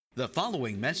The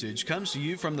following message comes to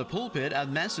you from the pulpit of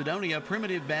Macedonia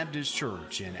Primitive Baptist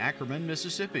Church in Ackerman,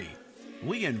 Mississippi.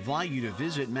 We invite you to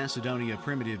visit Macedonia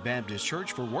Primitive Baptist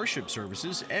Church for worship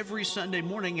services every Sunday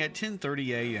morning at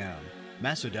 10:30 a.m.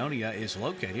 Macedonia is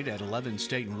located at 11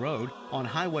 Staten Road on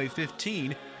Highway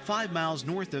 15, 5 miles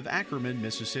north of Ackerman,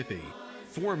 Mississippi.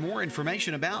 For more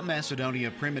information about Macedonia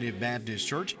Primitive Baptist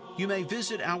Church, you may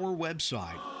visit our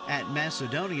website at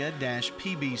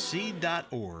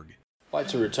macedonia-pbc.org. I'd like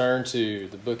to return to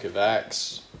the book of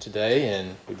Acts today,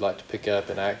 and we'd like to pick up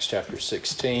in Acts chapter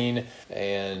 16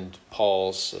 and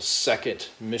Paul's second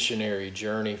missionary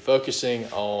journey, focusing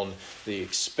on the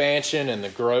expansion and the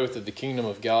growth of the kingdom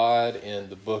of God in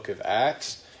the book of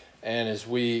Acts. And as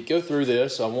we go through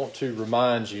this, I want to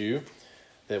remind you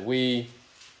that we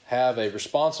have a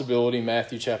responsibility,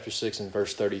 Matthew chapter 6 and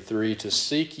verse 33, to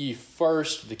seek ye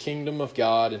first the kingdom of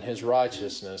God and his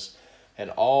righteousness, and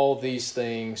all these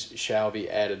things shall be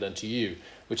added unto you,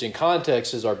 which in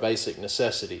context is our basic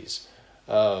necessities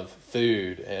of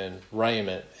food and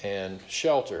raiment and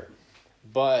shelter.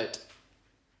 But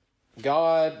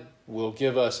God will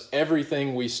give us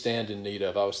everything we stand in need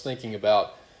of. I was thinking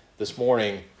about this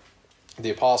morning the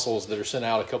apostles that are sent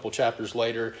out a couple chapters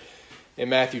later in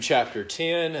Matthew chapter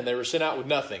 10, and they were sent out with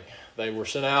nothing. They were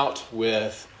sent out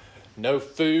with no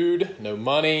food, no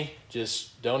money,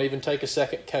 just don't even take a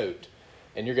second coat.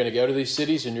 And you're going to go to these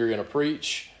cities and you're going to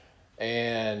preach,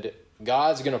 and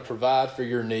God's going to provide for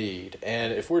your need.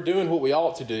 And if we're doing what we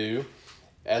ought to do,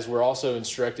 as we're also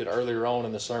instructed earlier on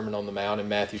in the Sermon on the Mount in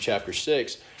Matthew chapter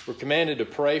 6, we're commanded to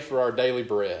pray for our daily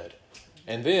bread.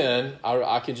 And then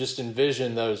I can just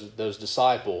envision those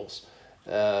disciples.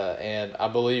 And I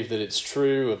believe that it's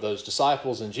true of those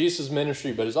disciples in Jesus'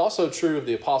 ministry, but it's also true of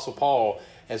the Apostle Paul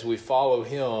as we follow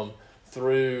him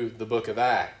through the book of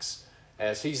Acts,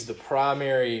 as he's the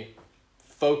primary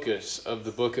focus of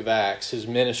the book of Acts, his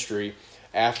ministry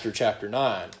after chapter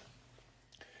 9.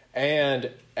 And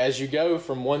as you go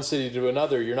from one city to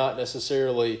another, you're not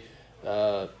necessarily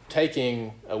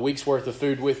taking a week's worth of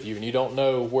food with you, and you don't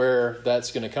know where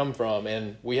that's going to come from.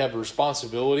 And we have a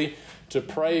responsibility to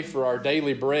pray for our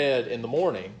daily bread in the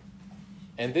morning.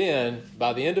 And then,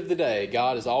 by the end of the day,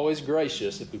 God is always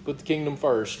gracious. If we put the kingdom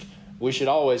first, we should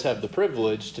always have the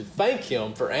privilege to thank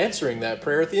him for answering that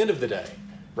prayer at the end of the day,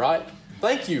 right?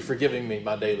 Thank you for giving me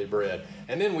my daily bread.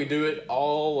 And then we do it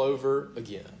all over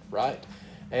again, right?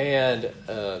 And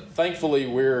thankfully,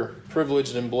 we're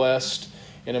privileged and blessed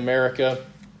in America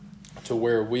to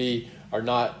where we are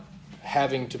not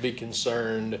having to be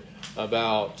concerned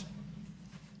about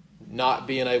not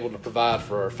being able to provide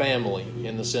for our family,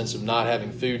 in the sense of not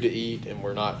having food to eat, and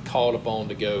we're not called upon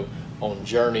to go on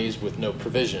journeys with no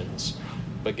provisions.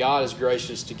 But God is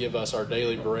gracious to give us our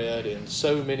daily bread in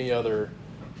so many other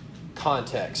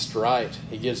contexts, right?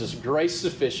 He gives us grace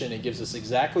sufficient. He gives us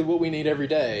exactly what we need every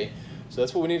day. So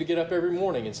that's what we need to get up every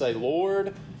morning and say,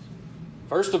 Lord,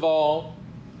 first of all,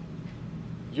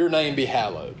 your name be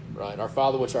hallowed, right? Our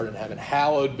Father which art in heaven,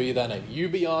 hallowed be thy name. You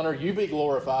be honored, you be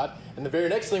glorified. And the very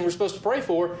next thing we're supposed to pray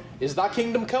for is thy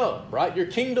kingdom come, right? Your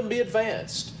kingdom be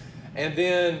advanced. And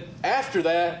then after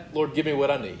that, Lord, give me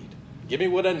what I need. Give me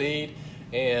what I need.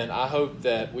 And I hope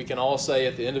that we can all say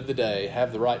at the end of the day,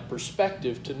 have the right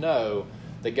perspective to know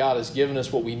that God has given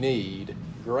us what we need,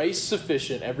 grace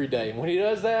sufficient every day. And when he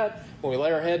does that, when we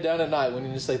lay our head down at night, we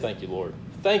need to say, thank you, Lord.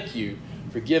 Thank you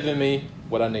for giving me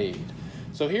what I need.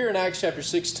 So here in Acts chapter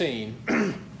 16,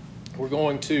 we're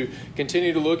going to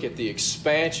continue to look at the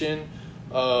expansion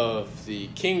of the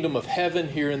kingdom of heaven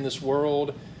here in this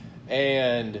world.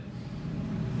 And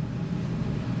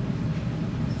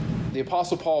the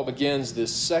Apostle Paul begins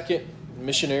this second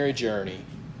missionary journey,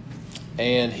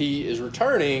 and he is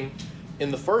returning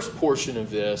in the first portion of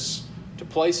this to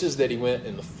places that he went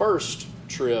in the first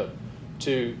trip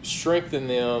to strengthen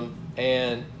them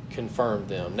and confirm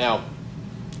them. Now,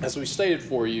 as we stated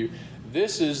for you,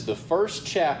 this is the first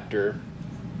chapter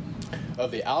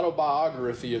of the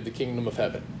autobiography of the kingdom of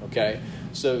heaven, okay?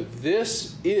 So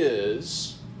this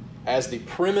is, as the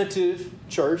primitive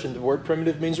church, and the word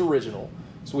primitive means original,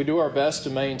 so we do our best to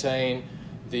maintain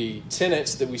the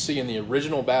tenets that we see in the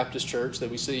original Baptist church,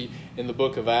 that we see in the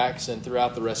book of Acts and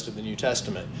throughout the rest of the New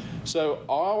Testament. So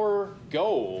our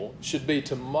goal should be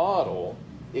to model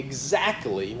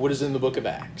exactly what is in the book of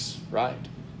Acts, right?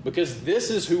 Because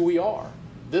this is who we are.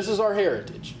 This is our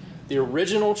heritage. The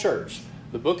original church,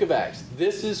 the book of Acts,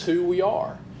 this is who we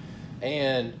are.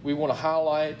 And we want to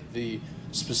highlight the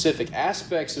specific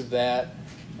aspects of that,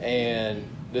 and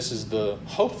this is the,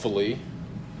 hopefully,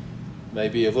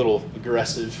 maybe a little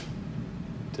aggressive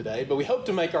today, but we hope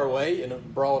to make our way in a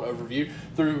broad overview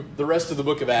through the rest of the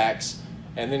book of Acts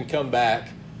and then come back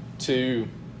to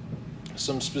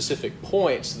some specific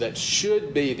points that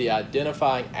should be the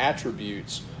identifying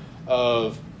attributes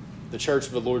of the church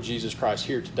of the Lord Jesus Christ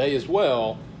here today as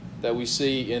well that we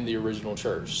see in the original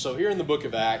church. So here in the book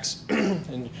of Acts,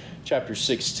 in chapter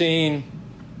 16,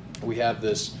 we have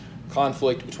this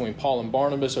conflict between Paul and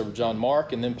Barnabas over John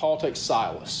Mark, and then Paul takes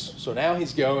Silas. So now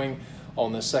he's going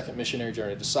on the second missionary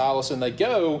journey to Silas, and they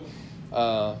go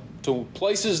to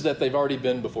places that they've already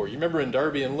been before. You remember in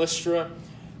Derbe and Lystra,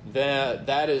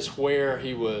 that is where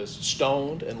he was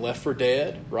stoned and left for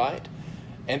dead, right?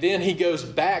 And then he goes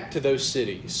back to those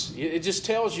cities. It just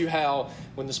tells you how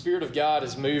when the Spirit of God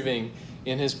is moving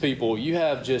in His people, you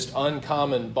have just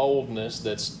uncommon boldness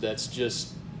that's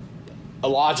just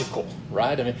illogical,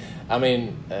 right? I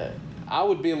mean, I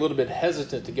would be a little bit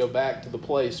hesitant to go back to the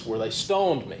place where they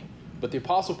stoned me. But the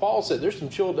Apostle Paul said, there's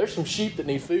some sheep that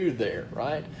need food there,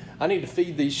 right? I need to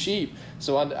feed these sheep,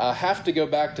 so I have to go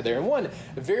back to there. And one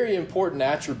very important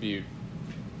attribute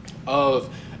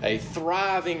of a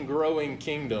thriving, growing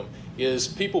kingdom is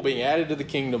people being added to the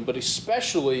kingdom, but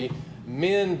especially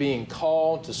men being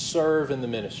called to serve in the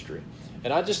ministry.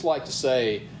 And I'd just like to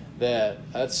say that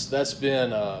that's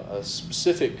been a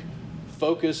specific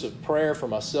focus of prayer for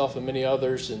myself and many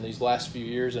others in these last few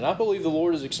years. And I believe the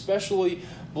Lord is especially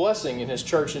blessing in His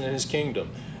church and in His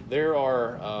kingdom.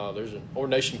 There's an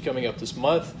ordination coming up this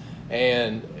month,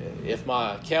 and if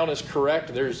my count is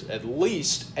correct, there's at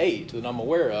least 8 that I'm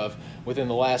aware of within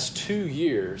the last 2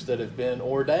 years that have been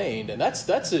ordained. And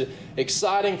that's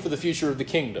exciting for the future of the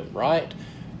kingdom, right?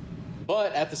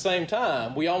 But at the same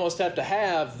time, we almost have to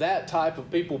have that type of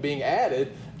people being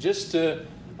added just to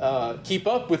keep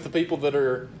up with the people that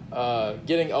are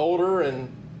getting older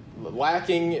and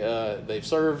lacking. They've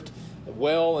served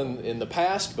well in the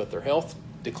past, but their health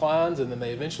declines and then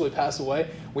they eventually pass away.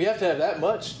 We have to have that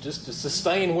much just to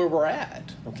sustain where we're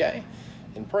at, okay?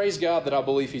 And praise God that I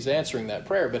believe He's answering that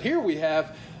prayer. But here we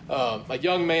have a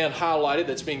young man highlighted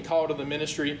that's being called to the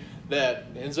ministry that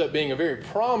ends up being a very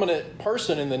prominent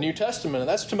person in the New Testament, and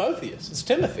that's Timotheus. It's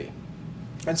Timothy.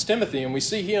 That's Timothy, and we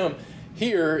see him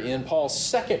here in Paul's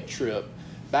second trip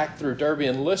back through Derbe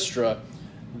and Lystra,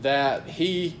 that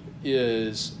he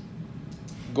is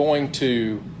going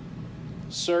to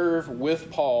serve with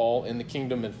Paul in the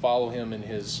kingdom and follow him in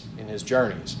his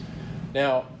journeys.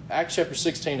 Now, Acts chapter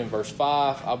 16 and verse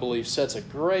 5, I believe, sets a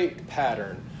great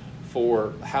pattern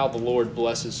for how the Lord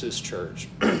blesses His church.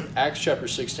 Acts chapter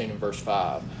 16 and verse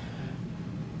 5.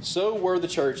 So were the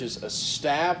churches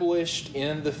established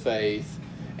in the faith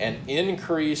and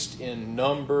increased in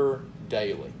number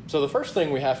daily. So the first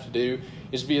thing we have to do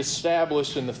is be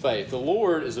established in the faith. The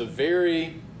Lord is a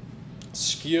very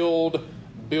skilled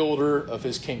builder of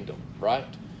His kingdom, right?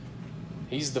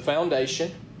 He's the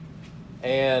foundation,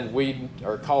 and we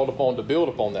are called upon to build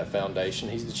upon that foundation.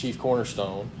 He's the chief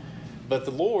cornerstone. But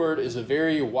the Lord is a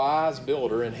very wise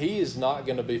builder, and He is not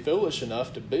going to be foolish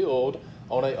enough to build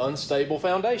on an unstable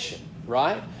foundation,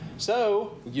 right?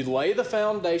 So you lay the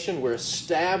foundation, we're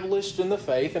established in the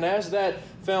faith, and as that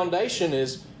foundation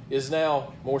is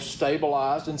now more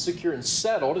stabilized and secure and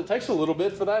settled, it takes a little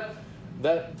bit for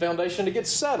that foundation to get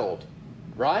settled,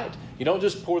 right? You don't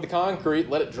just pour the concrete,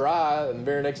 let it dry, and the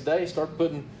very next day start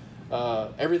putting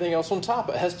everything else on top.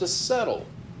 It has to settle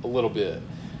a little bit.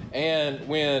 And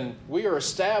when we are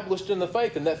established in the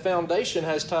faith and that foundation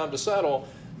has time to settle,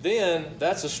 then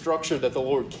that's a structure that the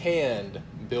Lord can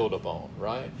build upon,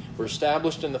 right? We're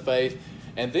established in the faith,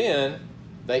 and then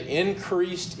they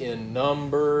increased in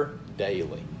number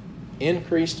daily.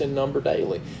 Increased in number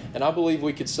daily. And I believe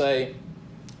we could say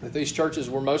that these churches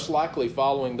were most likely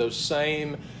following those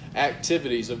same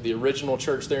activities of the original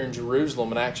church there in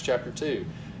Jerusalem in Acts chapter 2,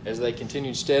 as they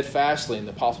continued steadfastly in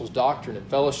the apostles' doctrine and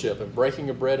fellowship and breaking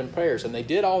of bread and prayers. And they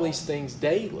did all these things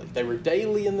daily. They were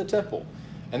daily in the temple,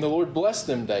 and the Lord blessed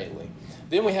them daily.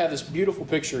 Then we have this beautiful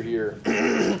picture here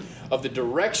of the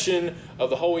direction of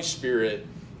the Holy Spirit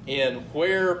in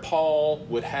where Paul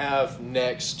would have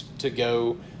next to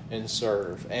go and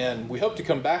serve. And we hope to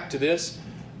come back to this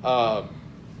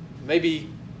maybe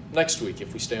next week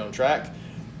if we stay on track.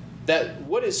 That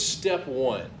what is step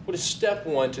one? What is step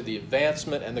one to the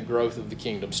advancement and the growth of the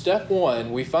kingdom? Step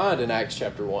one we find in Acts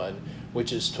chapter 1,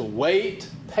 which is to wait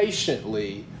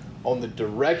patiently on the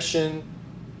direction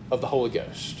of the Holy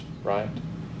Ghost, right?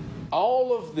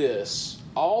 All of this,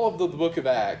 all of the book of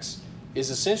Acts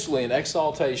is essentially an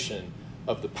exaltation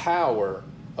of the power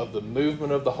of the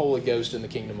movement of the Holy Ghost in the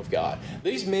kingdom of God.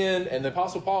 These men, and the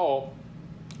Apostle Paul,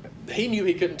 he knew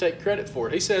he couldn't take credit for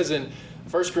it. He says in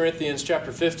 1 Corinthians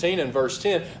chapter 15 and verse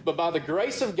 10, but by the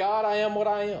grace of God I am what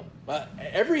I am.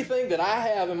 Everything that I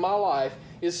have in my life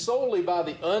is solely by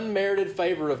the unmerited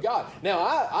favor of God. Now,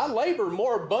 I labor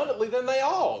more abundantly than they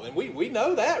all, and we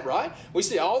know that, right? We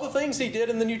see all the things he did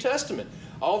in the New Testament,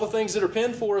 all the things that are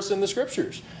penned for us in the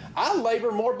Scriptures. I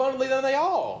labor more abundantly than they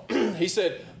all. He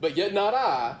said, but yet not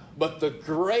I, but the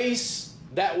grace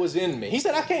that was in me. He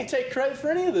said, I can't take credit for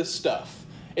any of this stuff.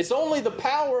 It's only the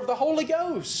power of the Holy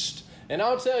Ghost. And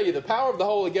I'll tell you, the power of the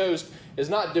Holy Ghost is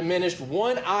not diminished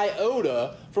one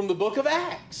iota from the book of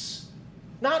Acts.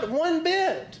 Not one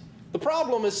bit. The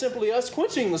problem is simply us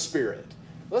quenching the Spirit.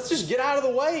 Let's just get out of the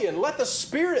way and let the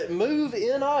Spirit move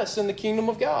in us in the kingdom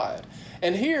of God.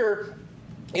 And here,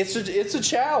 it's a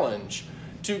challenge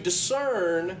to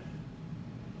discern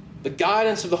the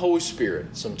guidance of the Holy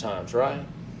Spirit sometimes, right?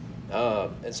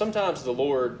 And sometimes the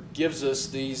Lord gives us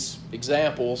these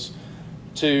examples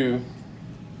to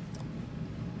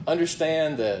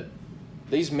understand that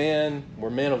these men were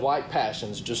men of like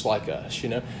passions just like us, you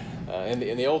know.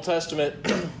 In the Old Testament,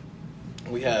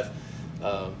 we have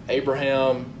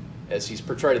Abraham, as he's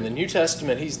portrayed in the New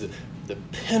Testament. He's the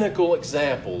pinnacle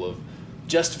example of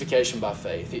justification by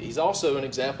faith. He's also an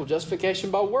example of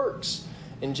justification by works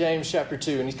in James chapter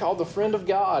 2. And he's called the friend of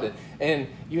God. And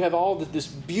you have all this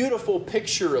beautiful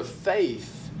picture of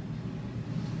faith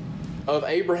of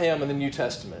Abraham in the New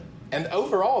Testament. And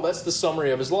overall, that's the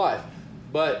summary of his life.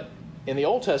 But in the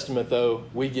Old Testament, though,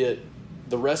 we get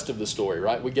the rest of the story,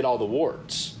 right? We get all the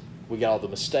warts. We get all the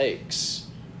mistakes.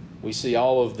 We see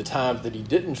all of the times that he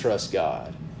didn't trust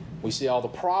God. We see all the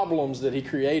problems that he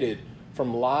created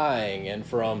from lying and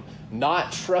from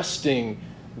not trusting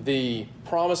the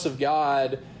promise of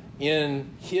God in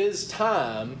his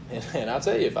time. And I'll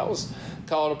tell you, if I was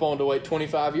called upon to wait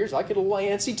 25 years, I get a little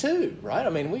antsy too, right? I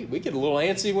mean, we get a little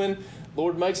antsy when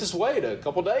Lord makes us wait a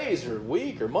couple days or a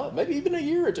week or a month, maybe even a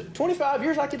year or two. 25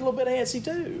 years, I get a little bit antsy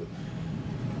too.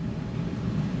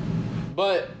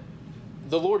 But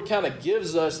the Lord kind of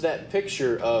gives us that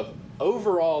picture of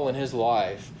overall in his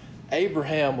life,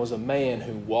 Abraham was a man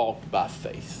who walked by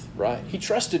faith, right? He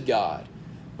trusted God.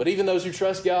 But even those who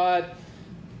trust God,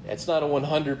 it's not a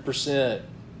 100%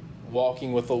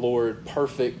 walking with the Lord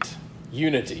perfect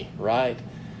unity, right?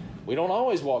 We don't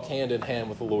always walk hand in hand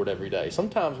with the Lord every day.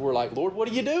 Sometimes we're like, Lord, what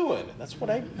are you doing? That's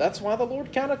why the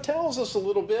Lord kind of tells us a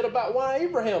little bit about why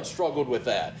Abraham struggled with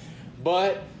that.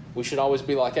 But we should always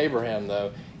be like Abraham,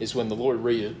 though, is when the Lord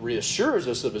reassures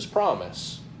us of his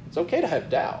promise. It's okay to have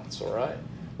doubts, all right?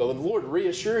 But when the Lord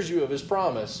reassures you of his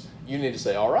promise, you need to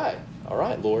say, all right,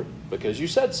 Lord, because you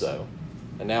said so,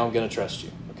 and now I'm going to trust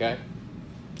you, okay?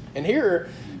 And here,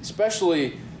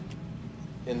 especially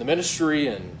in the ministry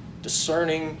and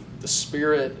discerning the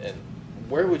Spirit and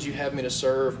where would you have me to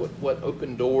serve, what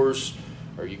open doors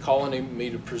are you calling me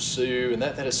to pursue, and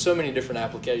that has so many different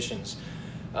applications.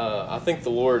 I think the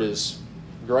Lord is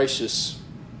gracious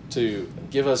to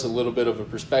give us a little bit of a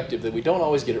perspective that we don't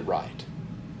always get it right.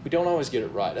 We don't always get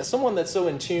it right. As someone that's so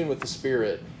in tune with the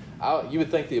Spirit, you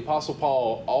would think the Apostle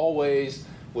Paul always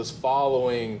was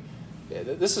following.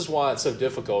 This is why it's so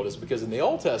difficult, is because in the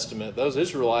Old Testament, those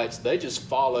Israelites, they just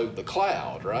followed the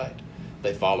cloud, right?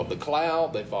 They followed the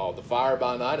cloud, they followed the fire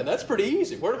by night, and that's pretty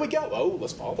easy. Where do we go? Oh,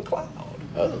 let's follow the cloud.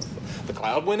 Oh, the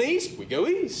cloud went east, we go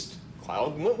east.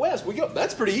 Cloud went west, we go.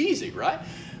 That's pretty easy, right?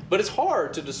 But it's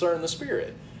hard to discern the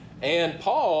Spirit. And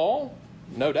Paul,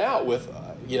 no doubt, with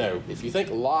if you think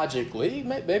logically,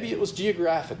 maybe it was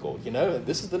geographical.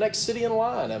 This is the next city in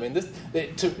line. I mean,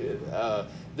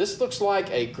 this looks like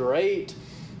a great,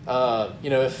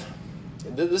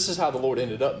 this is how the Lord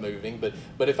ended up moving.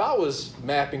 But if I was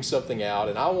mapping something out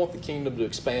and I want the kingdom to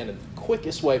expand in the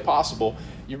quickest way possible,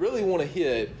 you really want to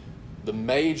hit the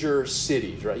major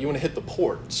cities, right? You want to hit the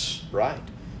ports, right?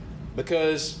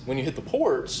 Because when you hit the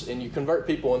ports and you convert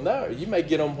people in there, you may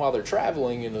get them while they're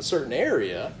traveling in a certain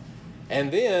area.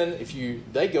 And then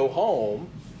they go home,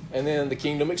 and then the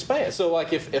kingdom expands. So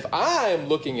like if I'm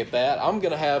looking at that, I'm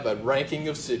going to have a ranking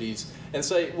of cities and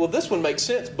say, well, this one makes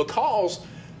sense because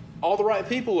all the right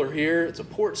people are here. It's a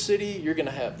port city. You're going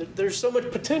to have, there's so much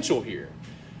potential here.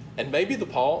 And maybe the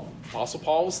Apostle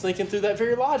Paul was thinking through that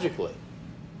very logically.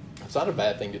 It's not a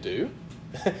bad thing to do.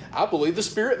 I believe the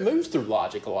Spirit moves through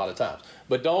logic a lot of times.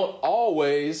 But don't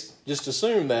always just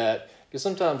assume that, because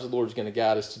sometimes the Lord's going to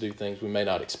guide us to do things we may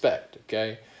not expect,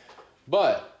 okay?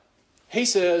 But he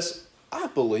says, I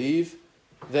believe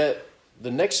that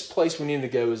the next place we need to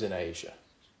go is in Asia.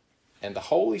 And the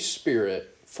Holy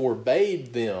Spirit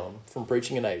forbade them from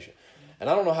preaching in Asia. And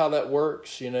I don't know how that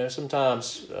works.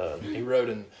 Sometimes he wrote,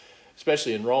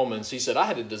 especially in Romans, he said, I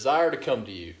had a desire to come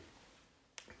to you,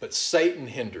 but Satan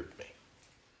hindered me.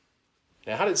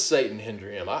 Now, how did Satan hinder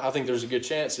him? I think there's a good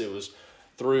chance it was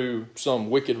through some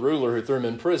wicked ruler who threw him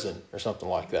in prison or something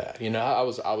like that. You know, I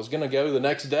was going to go the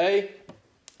next day,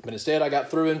 but instead I got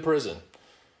threw in prison.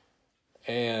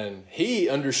 And he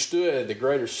understood the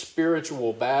greater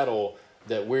spiritual battle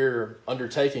that we're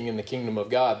undertaking in the kingdom of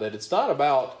God, that it's not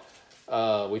about,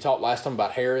 we talked last time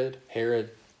about Herod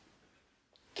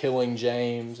killing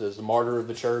James as the martyr of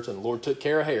the church, and the Lord took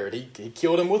care of Herod. He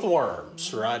killed him with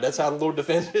worms, right? That's how the Lord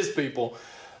defends his people.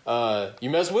 You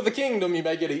mess with the kingdom, you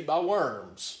may get eaten by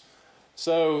worms.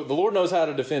 So the Lord knows how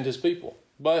to defend his people.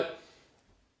 But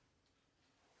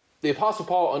the Apostle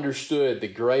Paul understood the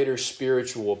greater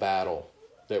spiritual battle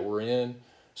that we're in.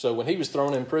 So when he was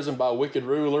thrown in prison by a wicked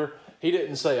ruler, he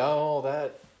didn't say, oh,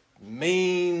 that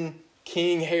mean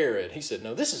King Herod. He said,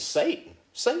 no, this is Satan.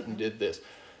 Satan did this.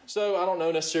 So I don't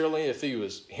know necessarily if he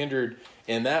was hindered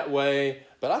in that way,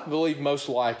 but I believe most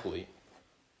likely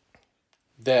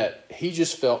that he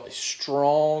just felt a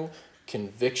strong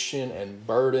conviction and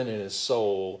burden in his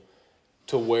soul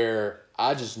to where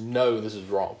I just know this is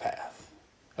the wrong path.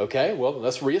 Okay, well,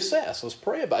 let's reassess. Let's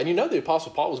pray about it. And you know the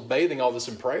Apostle Paul was bathing all this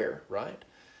in prayer, right?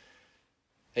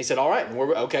 He said, all right,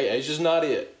 okay, Asia's not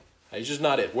it. Asia's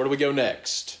not it. Where do we go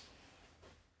next?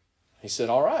 He said,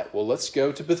 all right, well, let's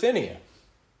go to Bithynia.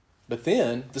 But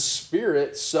then the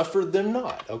Spirit suffered them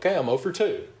not. Okay, I'm 0 for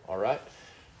 2, all right?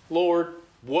 Lord,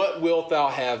 what wilt thou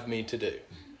have me to do?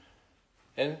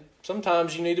 And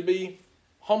sometimes you need to be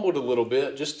humbled a little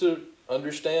bit just to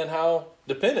understand how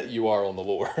dependent you are on the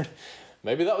Lord.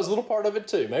 Maybe that was a little part of it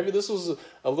too. Maybe this was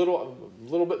a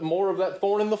little bit more of that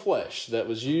thorn in the flesh that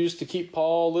was used to keep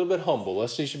Paul a little bit humble,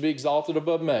 lest he should be exalted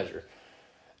above measure.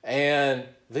 And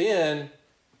then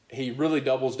he really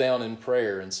doubles down in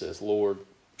prayer and says, Lord,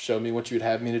 show me what you'd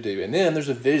have me to do. And then there's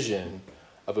a vision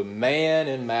of a man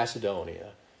in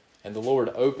Macedonia. And the Lord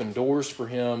opened doors for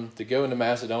him to go into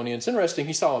Macedonia. It's interesting,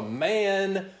 he saw a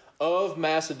man of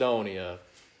Macedonia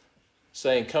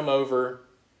saying, come over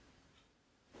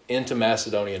into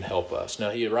Macedonia and help us. Now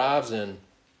he arrives in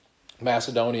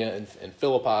Macedonia, and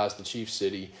Philippi is the chief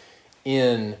city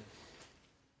in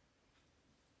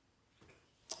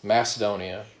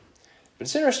Macedonia. But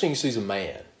it's interesting he sees a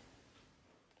man.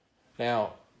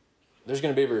 Now, there's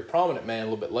going to be a very prominent man a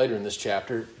little bit later in this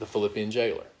chapter, the Philippian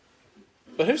jailer.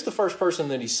 But who's the first person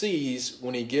that he sees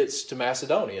when he gets to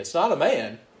Macedonia? It's not a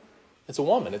man, it's a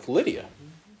woman. It's Lydia.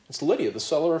 It's Lydia, the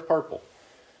seller of purple.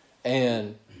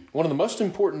 And one of the most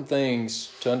important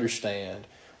things to understand,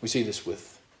 we see this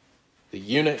with the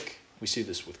eunuch, we see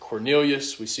this with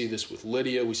Cornelius, we see this with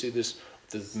Lydia, we see this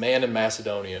with the man in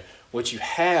Macedonia. What you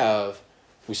have,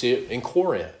 we see it in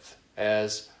Corinth,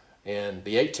 as in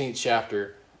the 18th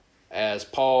chapter, as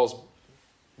Paul's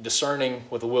discerning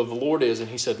what the will of the Lord is, and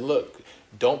he said, look,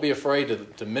 don't be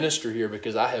afraid to minister here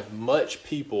because I have much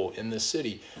people in this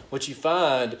city. What you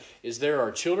find is there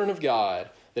are children of God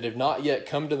that have not yet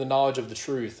come to the knowledge of the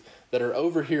truth that are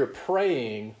over here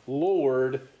praying,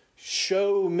 Lord,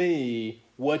 show me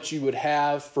what you would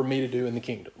have for me to do in the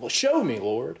kingdom. Well, show me,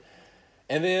 Lord.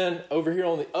 And then over here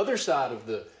on the other side of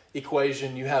the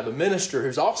equation, you have a minister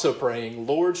who's also praying,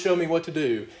 Lord, show me what to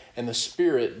do. And the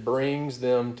Spirit brings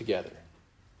them together.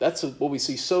 That's what we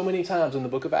see so many times in the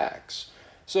book of Acts.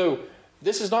 So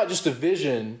this is not just a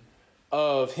vision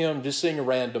of him just seeing a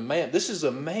random man. This is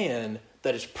a man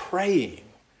that is praying,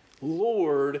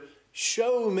 Lord,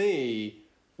 show me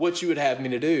what you would have me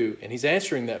to do. And he's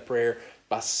answering that prayer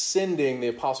by sending the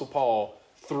Apostle Paul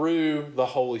through the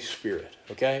Holy Spirit.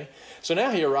 Okay? So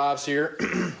now he arrives here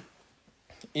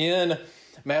in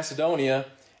Macedonia,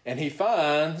 and he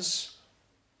finds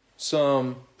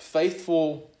some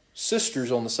faithful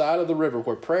sisters on the side of the river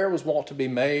where prayer was wont to be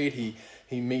made. He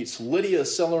meets Lydia, a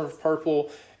seller of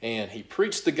purple, and he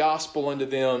preached the gospel unto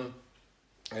them.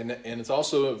 And it's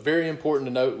also very important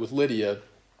to note with Lydia,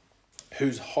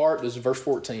 whose heart, this is verse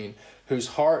 14, whose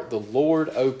heart the Lord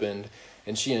opened,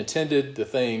 and she attended the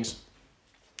things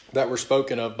that were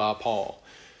spoken of by Paul.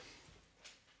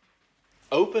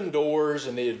 Open doors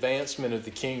and the advancement of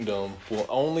the kingdom will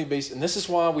only be, and this is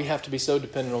why we have to be so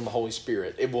dependent on the Holy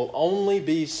Spirit. It will only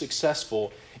be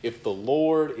successful if the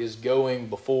Lord is going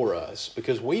before us,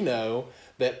 because we know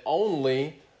that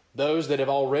only those that have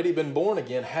already been born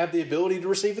again have the ability to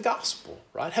receive the gospel,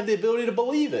 right? Have the ability to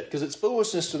believe it, because it's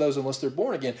foolishness to those unless they're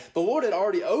born again. The Lord had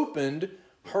already opened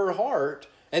her heart,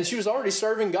 and she was already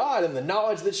serving God in the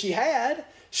knowledge that she had.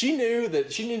 She knew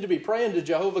that she needed to be praying to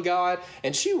Jehovah God,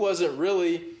 and she wasn't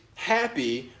really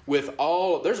happy with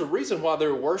all. There's a reason why they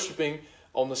were worshiping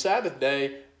on the Sabbath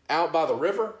day out by the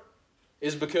river,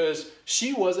 is because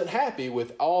she wasn't happy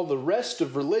with all the rest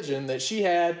of religion that she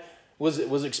had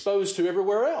was exposed to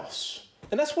everywhere else.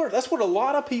 And that's what a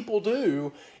lot of people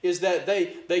do, is that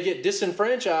they get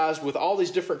disenfranchised with all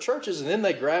these different churches, and then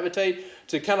they gravitate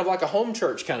to kind of like a home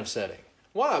church kind of setting.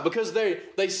 Why? Because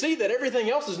they see that everything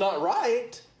else is not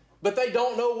right, but they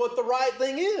don't know what the right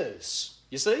thing is.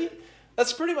 You see?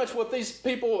 That's pretty much what these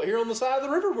people here on the side of the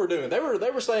river were doing. They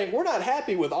were saying, we're not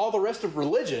happy with all the rest of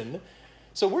religion,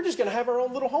 so we're just going to have our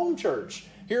own little home church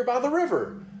here by the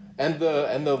river. And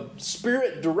the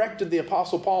Spirit directed the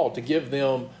Apostle Paul to give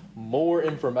them more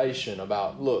information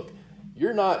about, look,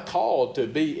 you're not called to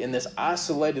be in this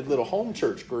isolated little home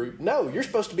church group. No, you're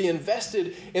supposed to be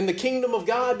invested in the kingdom of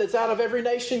God that's out of every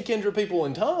nation, kindred, people,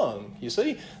 and tongue. You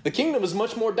see, the kingdom is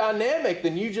much more dynamic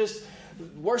than you just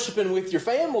worshiping with your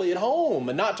family at home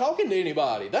and not talking to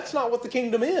anybody. That's not what the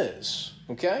kingdom is,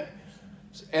 okay?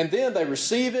 And then they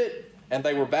receive it, and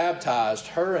they were baptized,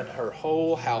 her and her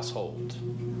whole household.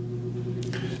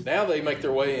 Now they make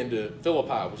their way into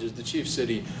Philippi, which is the chief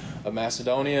city of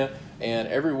Macedonia, and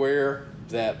everywhere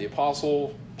that the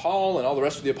Apostle Paul and all the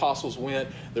rest of the apostles went,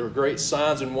 there were great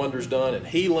signs and wonders done and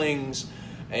healings.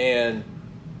 And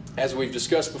as we've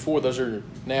discussed before, those are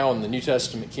now in the New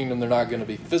Testament kingdom. They're not going to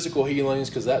be physical healings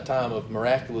because that time of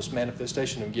miraculous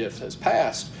manifestation of gift has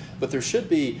passed. But there should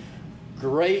be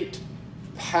great,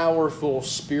 powerful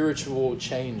spiritual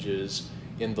changes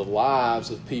in the lives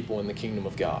of people in the kingdom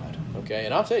of God. Okay,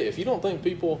 and I'll tell you, if you don't think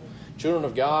children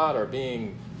of God, are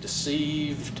being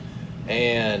deceived,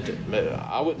 and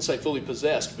I wouldn't say fully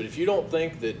possessed, but if you don't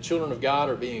think that children of God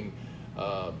are being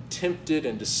tempted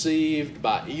and deceived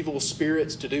by evil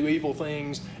spirits to do evil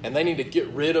things, and they need to get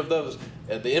rid of those,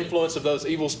 the influence of those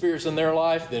evil spirits in their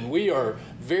life, then we are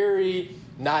very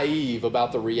naive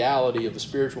about the reality of the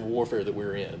spiritual warfare that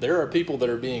we're in. There are people that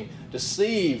are being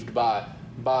deceived by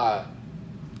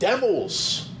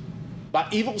devils, by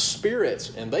evil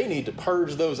spirits, and they need to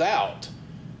purge those out.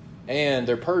 And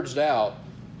they're purged out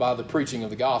by the preaching of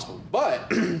the gospel.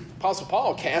 But Apostle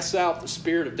Paul casts out the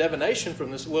spirit of divination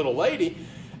from this little lady,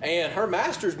 and her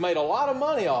masters made a lot of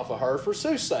money off of her for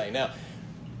soothsaying. Now,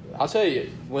 I'll tell you,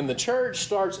 when the church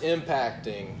starts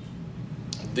impacting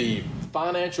the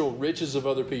financial riches of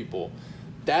other people,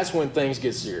 that's when things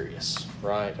get serious,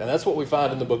 right? And that's what we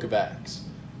find in the book of Acts.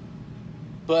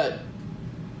 But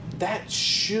that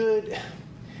should...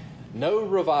 No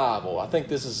revival. I think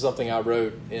this is something I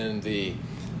wrote in the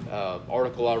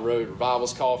article I wrote,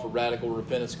 Revival's Call for Radical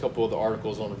Repentance, a couple of the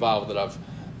articles on revival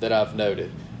that I've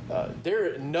noted.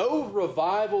 No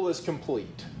revival is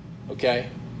complete, okay?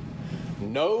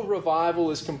 No revival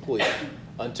is complete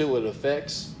until it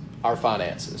affects our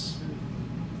finances.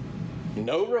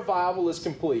 No revival is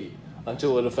complete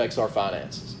until it affects our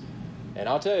finances. And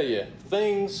I'll tell you,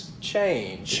 things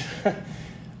change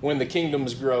when the kingdom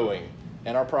is growing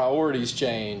and our priorities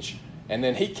change. And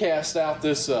then he casts out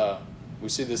this, we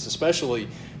see this especially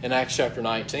in Acts chapter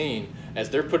 19,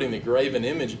 as they're putting the graven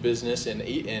image business in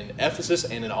Ephesus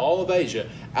and in all of Asia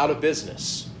out of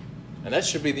business. And that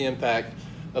should be the impact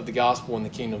of the gospel in the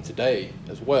kingdom today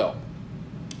as well.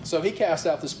 So he cast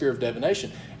out the spirit of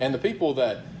divination. And the people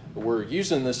that were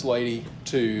using this lady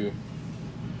to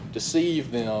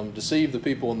deceive the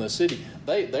people in the city,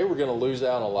 they were going to lose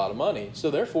out on a lot of money.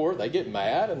 So therefore, they get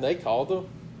mad and they call the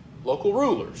local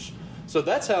rulers. So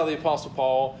that's how the Apostle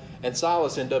Paul and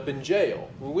Silas end up in jail.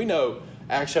 We know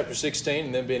Acts chapter 16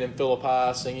 and them being in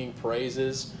Philippi singing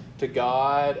praises to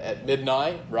God at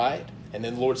midnight, right? And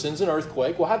then the Lord sends an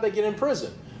earthquake. Well, how'd they get in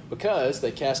prison? Because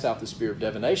they cast out the spirit of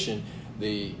divination.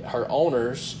 Her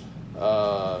owners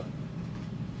were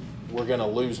going to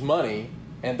lose money,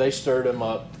 and they stirred them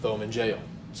up to throw them in jail.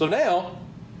 So now,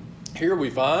 here we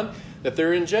find that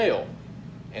they're in jail,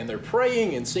 and they're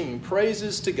praying and singing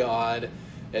praises to God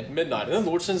at midnight. And then the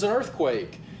Lord sends an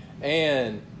earthquake.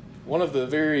 And one of the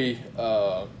very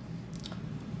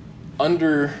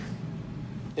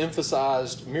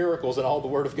under-emphasized miracles in all the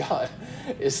Word of God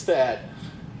is that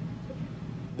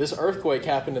this earthquake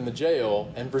happened in the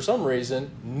jail, and for some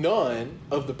reason, none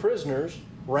of the prisoners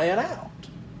ran out.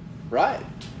 Right?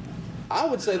 I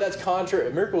would say that's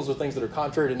contrary. Miracles are things that are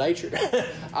contrary to nature.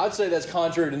 I would say that's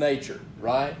contrary to nature,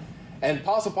 right? And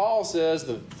Apostle Paul says,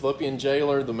 the Philippian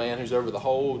jailer, the man who's over the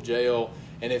whole jail,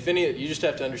 and if any, you just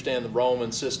have to understand the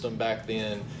Roman system back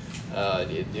then.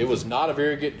 It was not a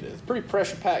very good, pretty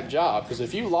pressure-packed job, because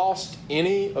if you lost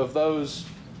any of those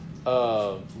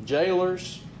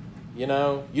jailers, you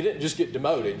didn't just get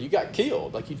demoted; you got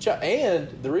killed. And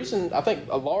the reason, I think,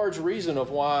 a large reason of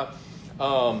why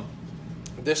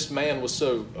this man was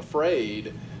so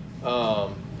afraid,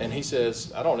 and he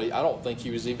says, I don't think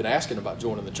he was even asking about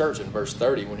joining the church in verse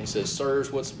 30 when he says,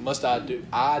 "Sirs, what must I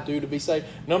do to be saved?"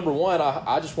 Number one,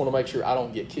 I just want to make sure I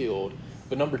don't get killed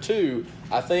But number two,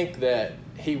 I think that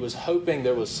he was hoping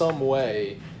there was some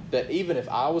way that even if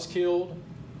I was killed,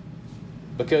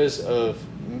 because of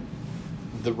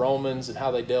the Romans and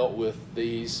how they dealt with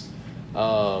these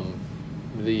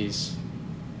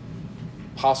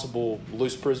possible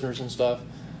loose prisoners and stuff,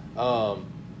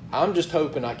 I'm just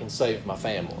hoping I can save my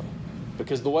family.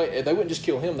 Because the way they wouldn't just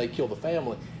kill him, they'd kill the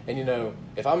family. And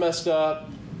if I messed up,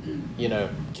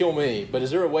 kill me. But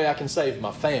is there a way I can save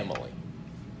my family?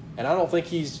 And I don't think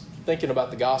he's thinking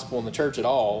about the gospel in the church at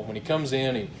all. When he comes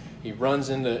in, he runs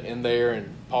in there,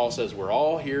 and Paul says, we're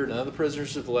all here, none of the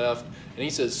prisoners have left. And he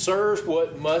says, sirs,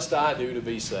 what must I do to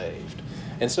be saved?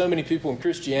 And so many people in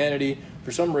Christianity,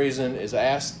 for some reason,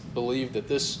 believe that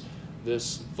this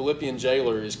Philippian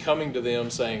jailer is coming to them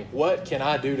saying, what can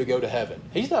I do to go to heaven?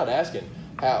 He's not asking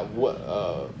how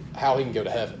he can go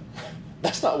to heaven.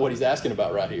 That's not what he's asking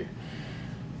about right here.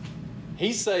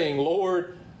 He's saying,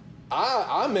 Lord,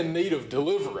 I'm in need of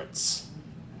deliverance.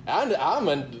 I'm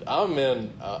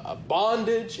in a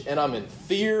bondage, and I'm in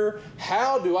fear.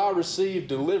 How do I receive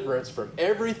deliverance from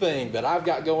everything that I've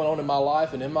got going on in my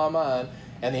life and in my mind?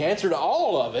 And the answer to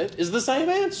all of it is the same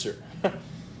answer.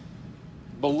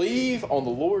 Believe on the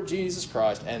Lord Jesus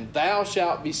Christ, and thou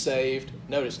shalt be saved.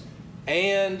 Notice,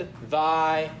 and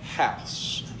thy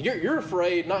house. You're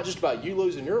afraid not just about you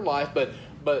losing your life,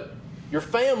 but your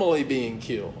family being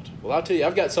killed. Well, I'll tell you,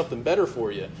 I've got something better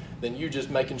for you than you just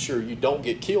making sure you don't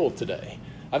get killed today.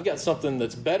 I've got something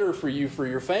that's better for you, for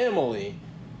your family,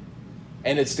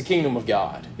 and it's the kingdom of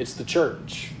God. It's the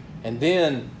church. And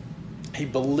then he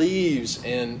believes,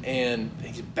 and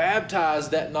he's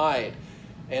baptized that night,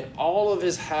 and all of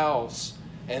his house.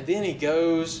 And then he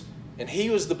goes, and he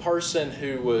was the person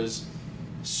who was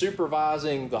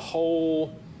supervising the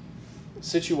whole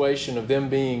situation of them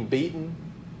being beaten.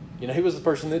 He was the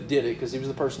person that did it because he was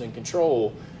the person in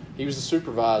control. He was the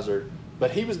supervisor, but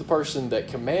he was the person that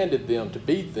commanded them to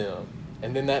beat them.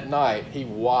 And then that night, he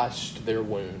washed their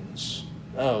wounds.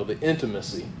 Oh, the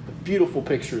intimacy, the beautiful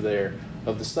picture there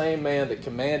of the same man that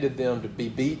commanded them to be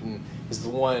beaten is the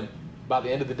one, by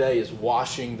the end of the day, is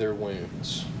washing their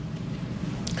wounds.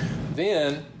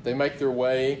 Then they make their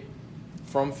way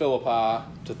from Philippi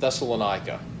to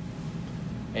Thessalonica.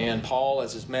 And Paul,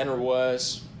 as his manner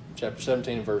was, chapter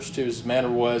 17 and verse 2, as his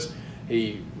manner was,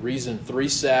 he reasoned 3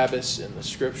 Sabbaths in the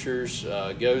Scriptures,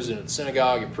 goes into the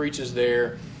synagogue and preaches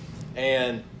there.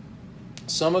 And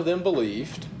some of them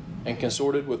believed and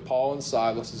consorted with Paul and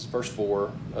Silas, this is verse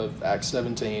 4 of Acts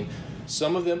 17.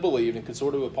 Some of them believed and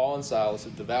consorted with Paul and Silas,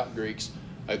 the devout Greeks,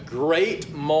 a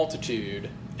great multitude,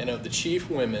 and of the chief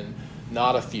women,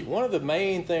 not a few. One of the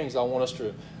main things I want us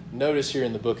to notice here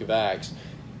in the book of Acts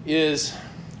is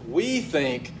we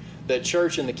think that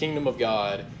church in the kingdom of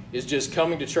God is just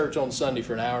coming to church on Sunday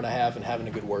for an hour and a half and having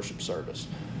a good worship service.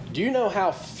 Do you know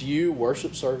how few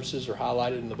worship services are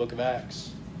highlighted in the book of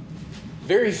Acts?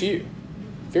 Very few.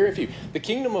 Very few. The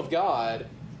kingdom of God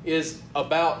is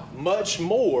about much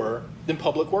more than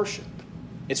public worship.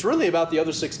 It's really about the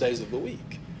other 6 days of the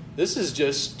week. This is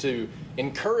just to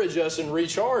encourage us and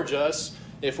recharge us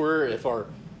if our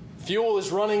fuel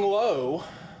is running low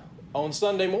on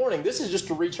Sunday morning. This is just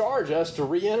to recharge us, to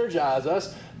re-energize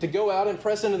us, to go out and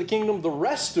press into the kingdom the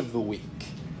rest of the week.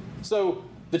 So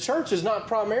the church is not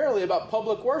primarily about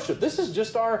public worship. This is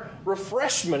just our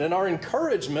refreshment and our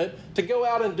encouragement to go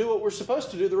out and do what we're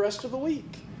supposed to do the rest of the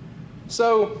week.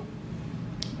 So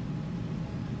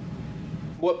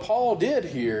what Paul did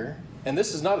here, and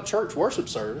this is not a church worship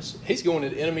service, he's going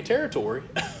into enemy territory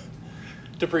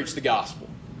to preach the gospel,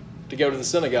 to go to the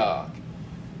synagogue.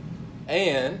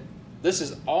 And this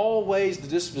is always the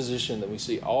disposition that we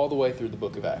see all the way through the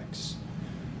book of Acts.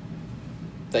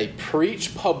 They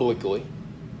preach publicly,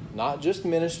 not just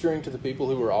ministering to the people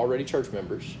who were already church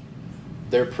members.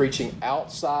 They're preaching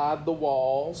outside the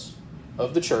walls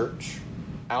of the church,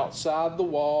 outside the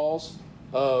walls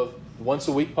of once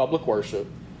a week public worship.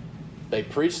 They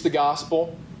preach the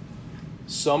gospel.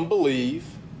 Some believe,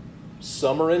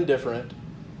 some are indifferent,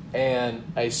 and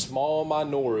a small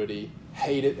minority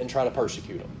hate it and try to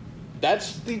persecute them.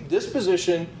 That's the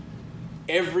disposition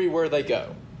everywhere they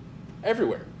go.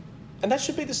 Everywhere. And that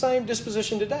should be the same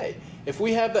disposition today. If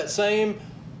we have that same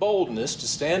boldness to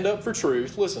stand up for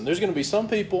truth, listen, there's going to be some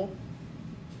people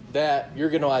that you're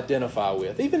going to identify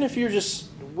with, even if you're just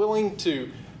willing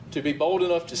to be bold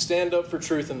enough to stand up for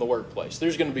truth in the workplace.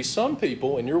 There's going to be some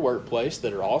people in your workplace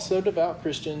that are also devout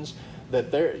Christians that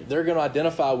they're going to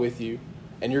identify with you,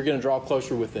 and you're going to draw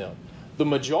closer with them. The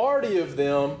majority of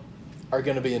them are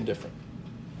going to be indifferent.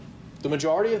 The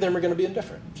majority of them are going to be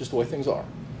indifferent, just the way things are.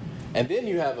 And then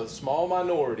you have a small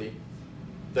minority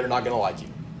that are not going to like you.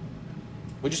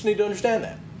 We just need to understand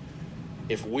that.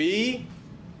 If we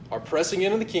are pressing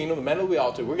into the kingdom, the manner that we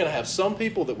ought to, we're going to have some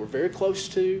people that we're very close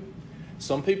to,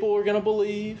 some people we're going to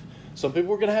believe, some people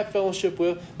we're going to have fellowship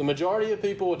with. The majority of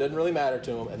people, it doesn't really matter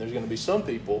to them, and there's going to be some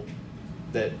people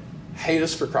that hate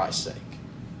us for Christ's sake.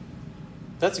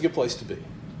 That's a good place to be.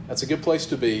 That's a good place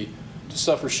to be, to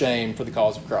suffer shame for the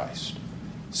cause of Christ.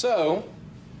 So,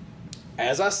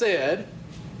 as I said,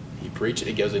 he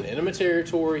goes in enemy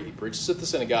territory, he preaches at the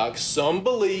synagogue. Some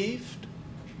believed,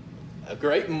 a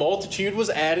great multitude was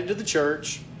added to the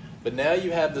church, but now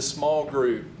you have this small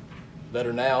group that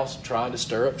are now trying to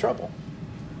stir up trouble.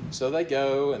 So they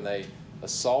go and they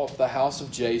assault the house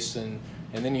of Jason,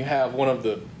 and then you have one of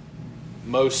the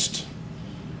most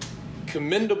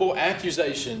commendable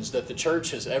accusations that the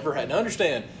church has ever had. Now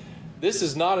understand, this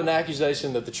is not an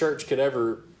accusation that the church could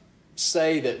ever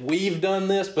say that we've done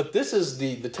this, but this is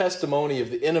the testimony of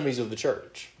the enemies of the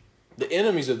church, the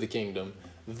enemies of the kingdom.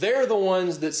 They're the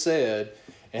ones that said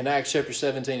in Acts chapter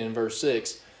 17 and verse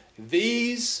 6,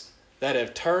 these that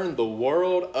have turned the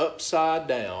world upside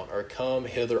down are come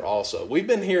hither also. We've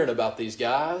been hearing about these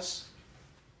guys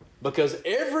because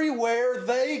everywhere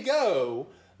they go,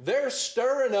 they're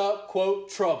stirring up, quote,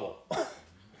 trouble.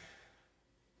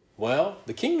 Well,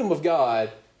 the kingdom of God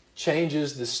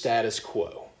changes the status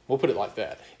quo. We'll put it like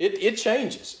that. It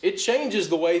changes. It changes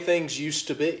the way things used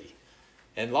to be.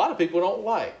 And a lot of people don't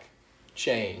like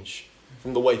change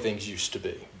from the way things used to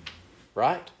be.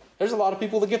 Right? There's a lot of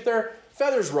people that get their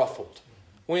feathers ruffled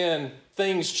when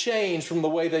things change from the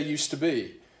way they used to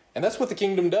be. And that's what the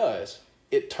kingdom does.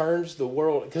 It turns the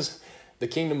world, because the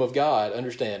kingdom of God,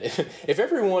 understand, if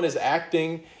everyone is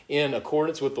acting in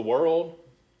accordance with the world,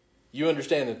 you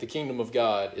understand that the kingdom of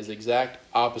God is exact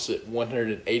opposite,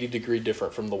 180 degree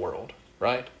different from the world,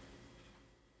 right?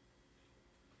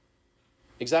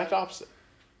 Exact opposite.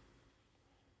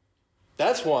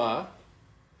 That's why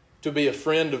to be a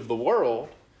friend of the world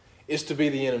is to be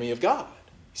the enemy of God.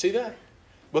 See that?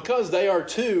 Because they are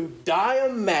two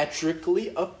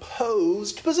diametrically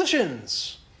opposed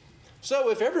positions. So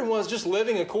if everyone's just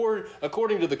living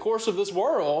according to the course of this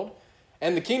world,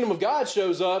 and the kingdom of God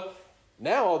shows up,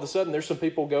 now all of a sudden there's some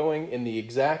people going in the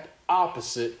exact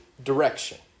opposite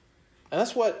direction. And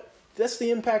that's the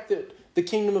impact that the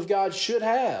kingdom of God should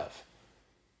have.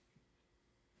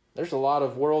 There's a lot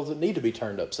of worlds that need to be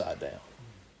turned upside down.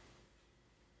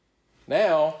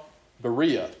 Now,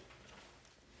 Berea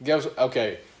goes,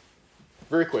 okay,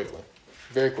 very quickly,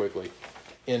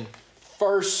 in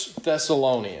 1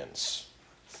 Thessalonians,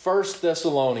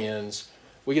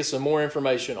 we get some more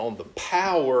information on the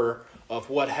power of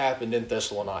what happened in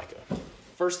Thessalonica.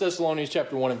 1 Thessalonians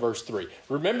chapter 1 and verse 3.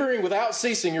 Remembering without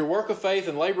ceasing your work of faith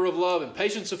and labor of love and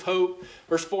patience of hope.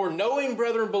 Verse 4, knowing,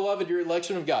 brethren, beloved, your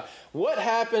election of God. What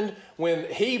happened when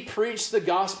he preached the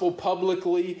gospel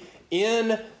publicly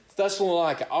in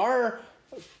Thessalonica? Our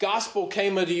gospel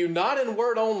came unto you not in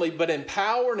word only, but in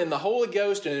power and in the Holy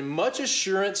Ghost and in much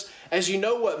assurance, as you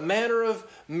know what manner of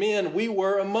men we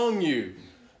were among you.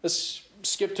 Let's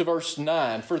skip to verse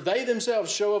 9. For they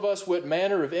themselves show of us what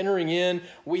manner of entering in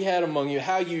we had among you,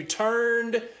 how you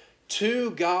turned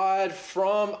to God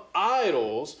from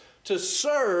idols to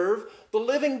serve the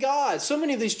living God. So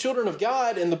many of these children of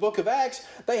God in the book of Acts,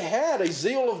 they had a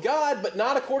zeal of God, but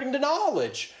not according to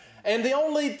knowledge. And the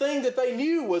only thing that they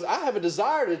knew was, I have a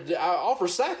desire to offer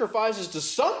sacrifices to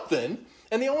something.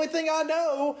 And the only thing I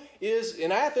know is,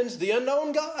 in Athens, the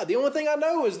unknown God. The only thing I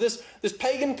know is this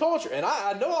pagan culture. And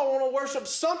I know I want to worship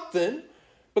something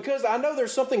because I know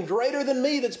there's something greater than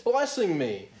me that's blessing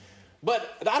me.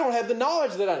 But I don't have the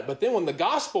knowledge that I... But then when the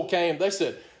gospel came, they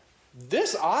said,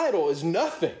 this idol is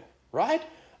nothing, right?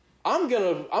 I'm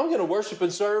gonna worship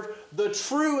and serve the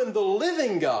true and the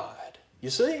living God. You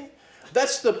see?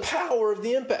 That's the power of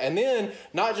the impact. And then,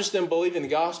 not just them believing the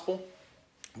gospel,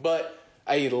 but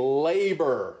a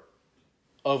labor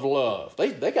of love.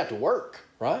 They got to work,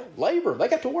 right? Labor, they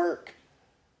got to work.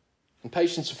 And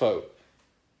patience of hope.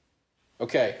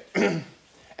 Okay.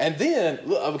 And then,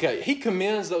 okay, he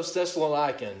commends those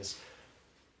Thessalonians,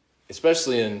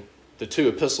 especially in the two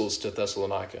epistles to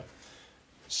Thessalonica,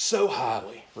 so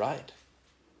highly, right?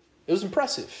 It was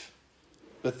impressive.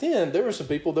 But then there were some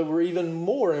people that were even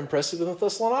more impressive than the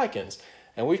Thessalonians.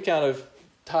 And we've kind of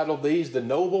titled these the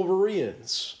noble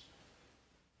Bereans.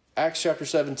 Acts chapter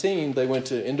 17, they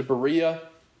went into Berea,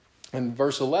 and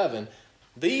verse 11,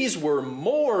 these were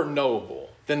more noble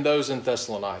than those in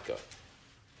Thessalonica,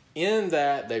 in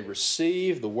that they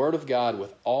received the word of God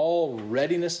with all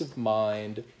readiness of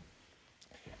mind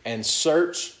and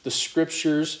searched the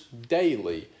scriptures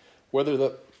daily, whether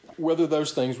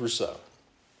those things were so.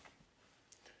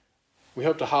 we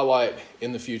hope to highlight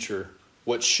in the future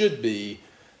what should be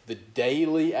the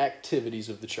daily activities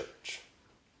of the church,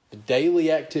 the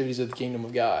daily activities of the kingdom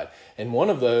of God. And one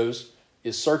of those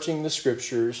is searching the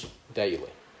scriptures daily.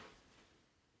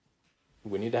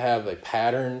 We need to have a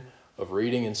pattern of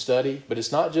reading and study, but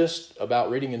it's not just about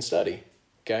reading and study,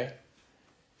 okay?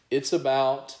 It's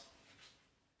about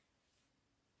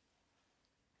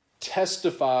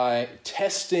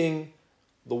testing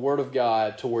the Word of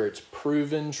God to where it's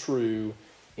proven true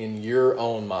in your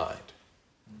own mind,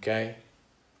 okay?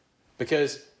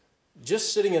 Because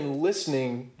just sitting and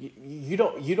listening, you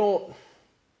don't.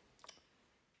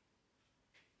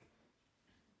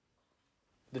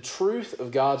 The truth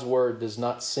of God's Word does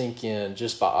not sink in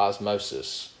just by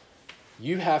osmosis.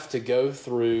 You have to go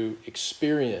through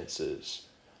experiences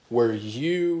where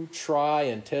you try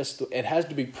and test. It has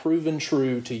to be proven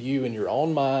true to you in your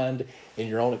own mind, in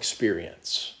your own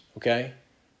experience. Okay?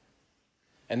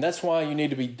 And that's why you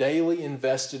need to be daily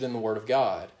invested in the Word of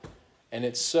God. And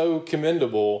it's so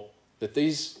commendable that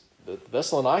the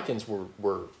Thessalonians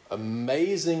were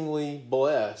amazingly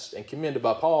blessed and commended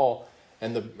by Paul.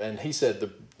 And he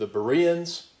said the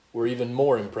Bereans were even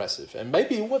more impressive. And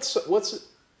maybe what's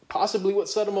possibly what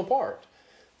set them apart?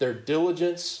 Their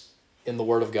diligence in the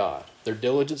Word of God. Their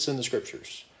diligence in the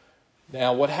Scriptures.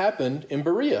 Now, what happened in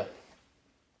Berea?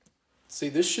 See,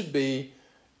 this should be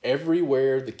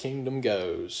everywhere the kingdom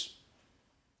goes.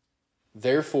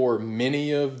 Therefore,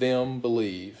 many of them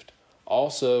believed,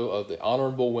 also of the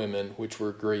honorable women, which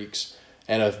were Greeks,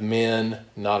 and of men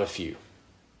not a few.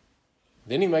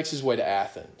 Then he makes his way to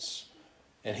Athens.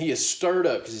 And he is stirred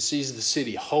up because he sees the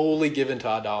city wholly given to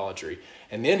idolatry.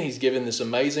 And then he's given this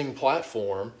amazing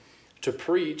platform to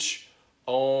preach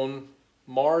on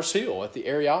Mars Hill at the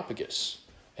Areopagus.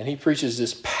 And he preaches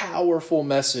this powerful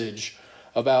message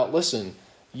about, listen,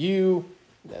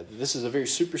 this is a very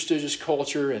superstitious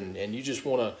culture, and you just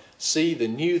want to see the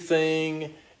new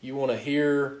thing. You want to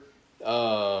hear,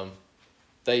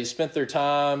 they spent their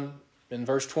time in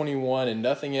verse 21 and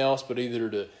nothing else but either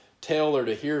to tell or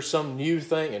to hear some new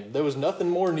thing. And there was nothing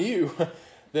more new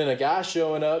than a guy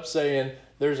showing up saying,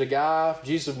 there's a guy,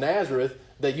 Jesus of Nazareth,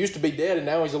 that used to be dead and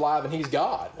now he's alive and he's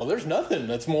God. Well, there's nothing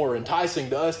that's more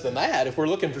enticing to us than that if we're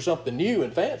looking for something new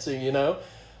and fancy, you know.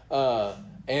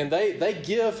 And they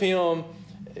give him,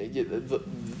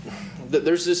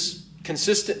 there's this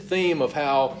consistent theme of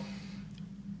how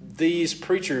these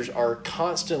preachers are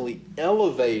constantly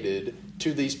elevated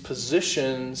to these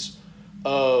positions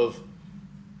of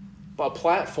a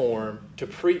platform to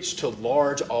preach to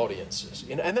large audiences.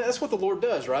 And that's what the Lord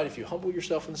does, right? If you humble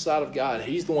yourself in the sight of God,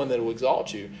 He's the one that will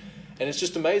exalt you. And it's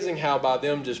just amazing how by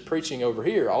them just preaching over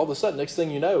here, all of a sudden, next thing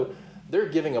you know, they're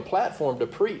giving a platform to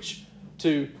preach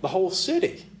to the whole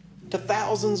city, to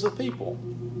thousands of people.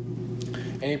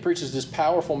 And he preaches this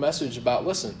powerful message about,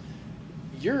 listen,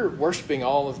 you're worshiping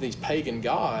all of these pagan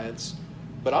gods,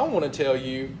 but I want to tell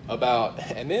you about,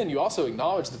 and then you also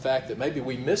acknowledge the fact that maybe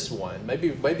we miss one. Maybe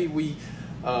we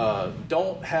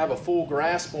don't have a full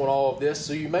grasp on all of this,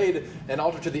 so you made an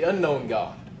altar to the unknown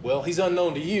God. Well, He's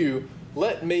unknown to you.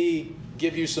 Let me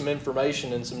give you some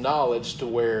information and some knowledge to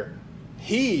where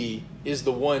He is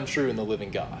the one true and the living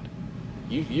God.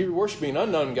 You're worshiping an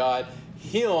unknown God.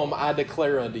 Him I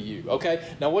declare unto you. Okay?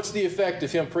 Now what's the effect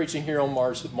of him preaching here on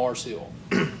Mars Hill?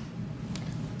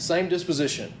 Same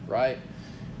disposition, right?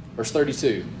 Verse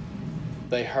 32.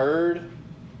 They heard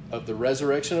of the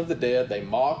resurrection of the dead. They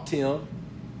mocked him.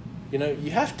 You know,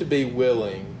 you have to be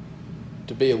willing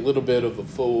to be a little bit of a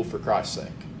fool for Christ's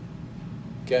sake.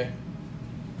 Okay?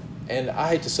 And I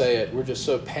hate to say it, we're just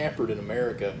so pampered in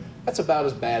America. That's about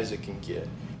as bad as it can get.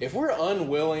 If we're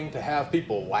unwilling to have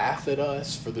people laugh at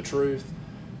us for the truth,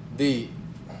 the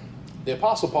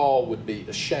Apostle Paul would be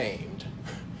ashamed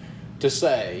to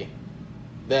say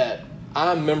that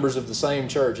I'm members of the same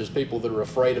church as people that are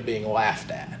afraid of being laughed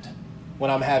at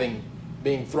when I'm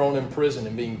being thrown in prison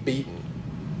and being beaten.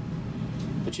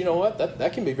 But you know what?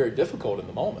 That can be very difficult in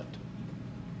the moment.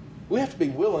 We have to be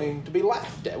willing to be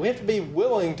laughed at. We have to be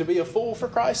willing to be a fool for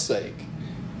Christ's sake.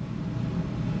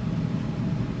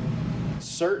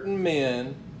 Certain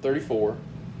men, 34,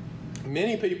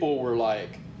 many people were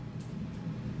like,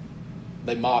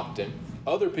 they mocked him.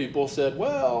 Other people said,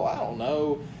 well, I don't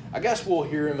know. I guess we'll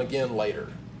hear him again later.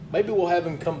 Maybe we'll have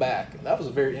him come back. And that was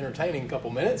a very entertaining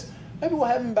couple minutes. Maybe we'll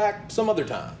have him back some other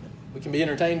time. We can be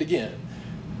entertained again.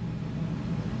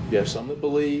 You have some that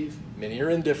believe. Many are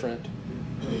indifferent.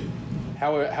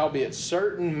 Howbeit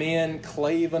certain men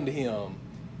clave unto him,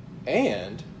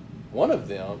 and one of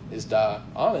them is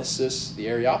Dionysius the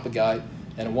Areopagite,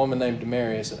 and a woman named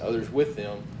Damaris, and others with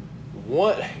them.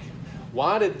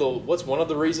 What's one of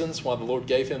the reasons why the Lord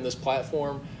gave him this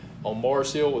platform on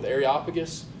Mars Hill with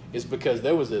Areopagus? Is because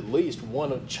there was at least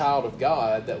one child of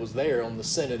God that was there on the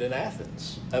Synod in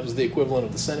Athens. That was the equivalent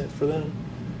of the Senate for them.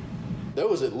 There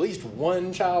was at least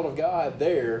one child of God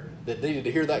there that needed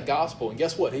to hear that gospel. And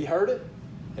guess what? He heard it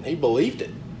and he believed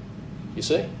it. You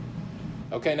see?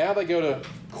 Okay, now they go to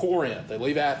Corinth. They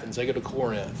leave Athens. They go to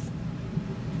Corinth.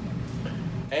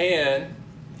 And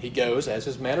he goes, as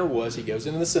his manner was, he goes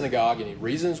into the synagogue and he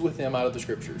reasons with them out of the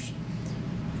scriptures.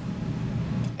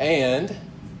 And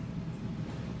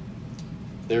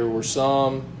there were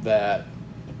some that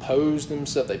opposed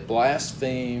themselves. They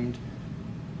blasphemed.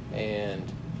 And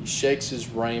he shakes his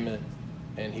raiment.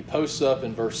 And he posts up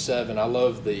in verse 7. I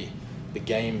love the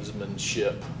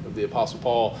gamesmanship of the Apostle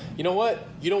Paul. You know what?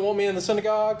 You don't want me in the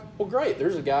synagogue? Well, great.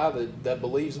 There's a guy that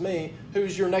believes me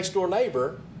who's your next door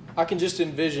neighbor. I can just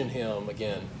envision him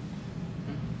again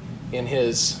in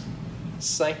his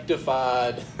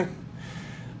sanctified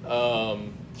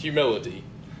humility,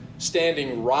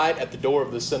 standing right at the door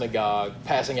of the synagogue,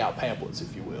 passing out pamphlets,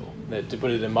 if you will, to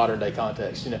put it in modern day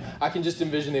context. You know, I can just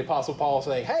envision the Apostle Paul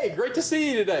saying, "Hey, great to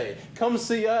see you today. Come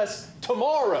see us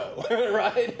tomorrow,"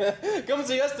 right? Come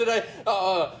see us today,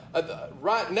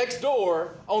 right next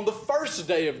door on the first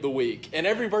day of the week. And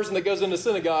every person that goes into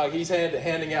synagogue, he's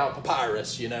handing out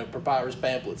papyrus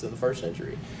pamphlets in the first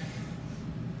century.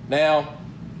 Now,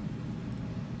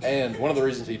 and one of the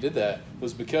reasons he did that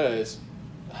was because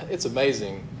it's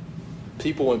amazing.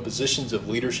 People in positions of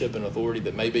leadership and authority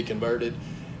that may be converted.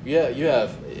 Yeah, you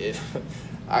have.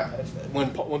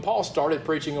 When Paul started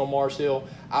preaching on Mars Hill,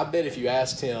 I bet if you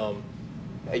asked him,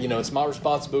 it's my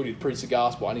responsibility to preach the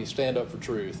gospel. I need to stand up for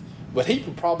truth. But he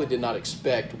probably did not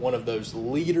expect one of those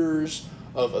leaders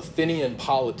of Athenian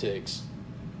politics,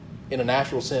 in a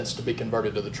natural sense, to be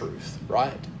converted to the truth,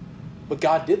 right? But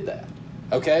God did that.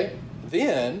 Okay?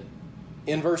 Then,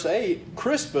 in verse 8,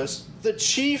 Crispus, the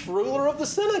chief ruler of the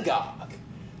synagogue,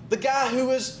 the guy who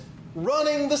was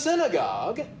running the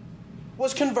synagogue,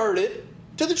 was converted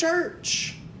to the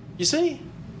church. You see?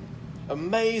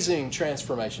 Amazing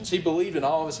transformations. He believed in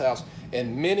all of his house,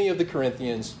 and many of the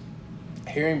Corinthians,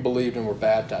 hearing, believed and were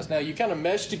baptized. Now, you kind of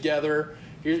mesh together,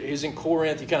 he's in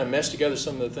Corinth, you kind of mesh together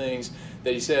some of the things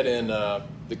that he said in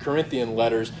the Corinthian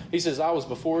letters. He says, I was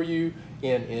before you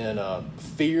in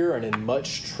fear and in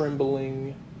much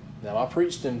trembling. Now, I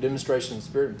preached in demonstration of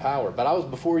spirit and power, but I was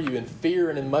before you in fear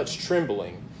and in much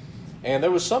trembling. And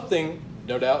there was something,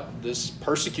 no doubt, this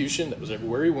persecution that was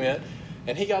everywhere he went,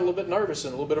 and he got a little bit nervous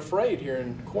and a little bit afraid here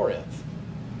in Corinth.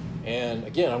 And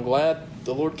again, I'm glad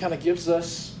the Lord kind of gives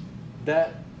us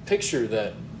that picture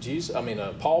that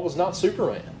Paul was not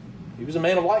Superman. He was a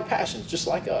man of like passions, just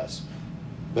like us.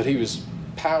 But he was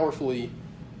powerfully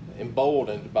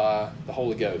emboldened by the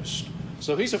Holy Ghost.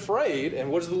 So he's afraid, and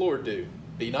what does the Lord do?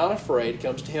 Be not afraid. It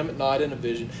comes to him at night in a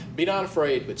vision. Be not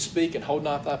afraid, but speak and hold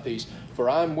not thy peace. For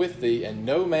I am with thee, and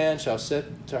no man shall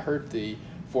set to hurt thee.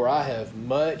 For I have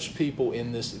much people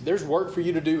in this. There's work for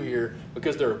you to do here,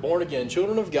 because there are born again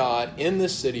children of God in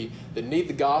this city that need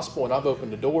the gospel, and I've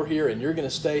opened a door here, and you're going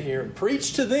to stay here and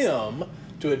preach to them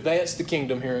to advance the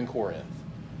kingdom here in Corinth.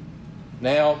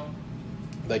 Now,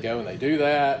 they go and they do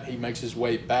that. He makes his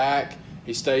way back.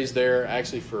 He stays there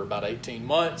actually for about 18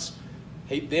 months.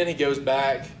 Then he goes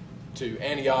back to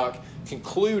Antioch,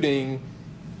 concluding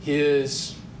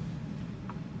his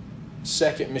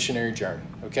second missionary journey.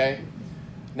 Okay?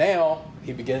 Now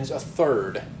he begins a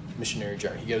third missionary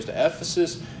journey. He goes to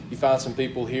Ephesus. He finds some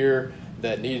people here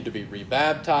that needed to be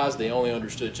rebaptized. They only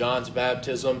understood John's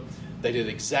baptism. They did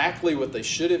exactly what they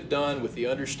should have done with the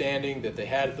understanding that they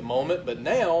had at the moment, but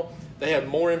now they have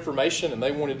more information and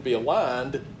they wanted to be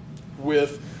aligned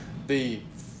with the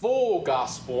full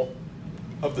gospel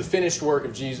of the finished work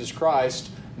of Jesus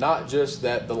Christ, not just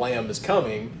that the Lamb is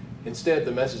coming, instead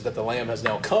the message that the Lamb has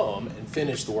now come and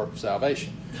finished the work of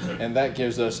salvation. And that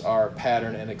gives us our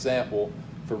pattern and example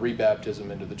for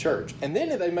rebaptism into the church. And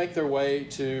then they make their way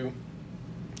to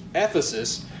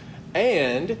Ephesus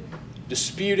and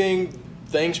disputing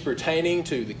things pertaining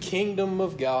to the kingdom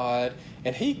of God.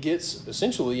 And he gets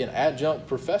essentially an adjunct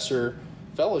professor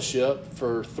fellowship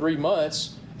for 3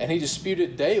 months, and he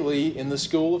disputed daily in the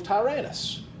school of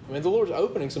Tyrannus. I mean, the Lord's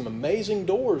opening some amazing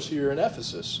doors here in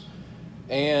Ephesus.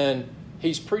 And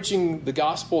he's preaching the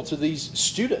gospel to these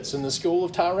students in the school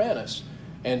of Tyrannus.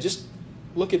 And just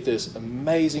look at this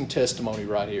amazing testimony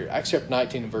right here. Acts chapter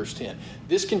 19 and verse 10.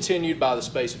 This continued by the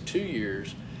space of 2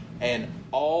 years, and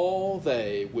all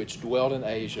they which dwelt in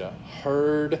Asia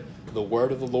heard the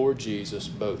word of the Lord Jesus,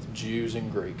 both Jews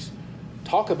and Greeks.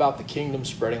 Talk about the kingdom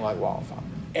spreading like wildfire.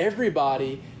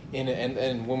 Everybody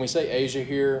And when we say Asia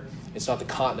here, it's not the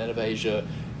continent of Asia.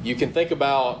 You can think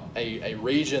about a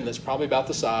region that's probably about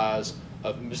the size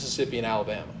of Mississippi and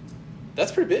Alabama.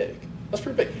 That's pretty big. That's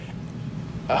pretty big.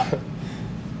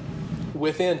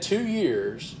 Within 2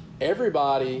 years,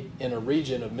 everybody in a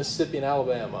region of Mississippi and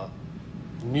Alabama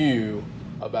knew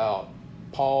about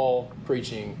Paul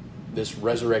preaching this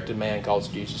resurrected man called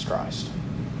Jesus Christ.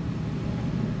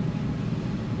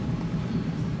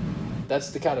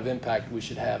 That's the kind of impact we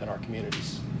should have in our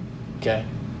communities. Okay?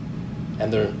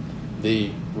 And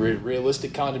the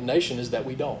realistic condemnation is that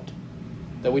we don't.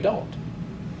 That we don't.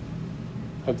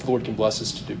 Hope the Lord can bless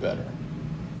us to do better.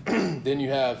 Then you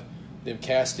have them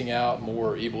casting out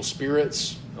more evil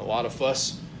spirits. A lot of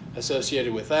fuss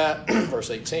associated with that. Verse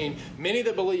 18, many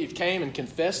that believed came and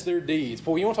confessed their deeds.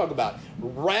 Boy, you want to talk about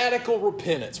radical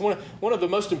repentance. One of the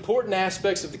most important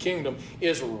aspects of the kingdom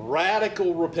is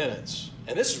radical repentance.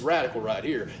 And this is radical right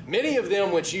here. Many of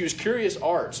them which used curious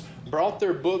arts brought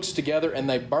their books together, and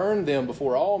they burned them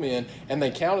before all men, and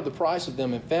they counted the price of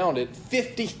them and found it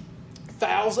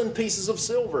 50,000 pieces of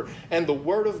silver. And the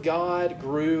word of God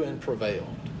grew and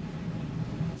prevailed.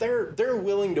 They're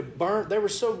willing to burn. They were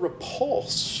so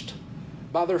repulsed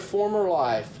by their former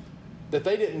life that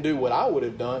they didn't do what I would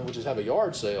have done, which is have a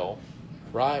yard sale,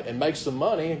 right, and make some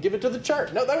money and give it to the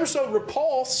church. No, they were so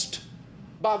repulsed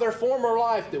by their former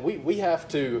life that we have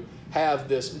to have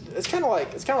this. It's kind of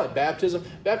like baptism.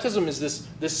 Baptism is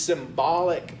this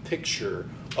symbolic picture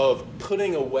of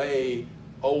putting away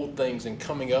old things and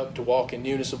coming up to walk in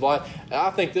newness of life. And I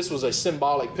think this was a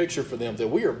symbolic picture for them that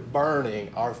we are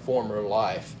burning our former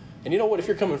life. And you know what? If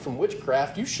you're coming from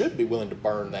witchcraft, you should be willing to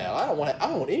burn that. I don't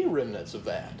want any remnants of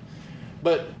that.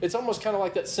 But it's almost kind of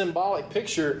like that symbolic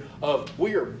picture of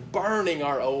we are burning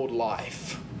our old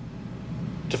life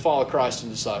to follow Christ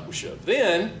in discipleship.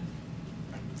 Then,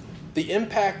 the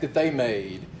impact that they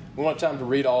made, we won't have time to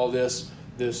read all this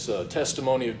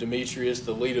testimony of Demetrius,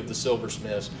 the leader of the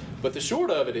silversmiths. But the short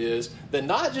of it is that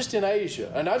not just in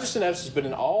Asia, and not just in Ephesus, but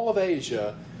in all of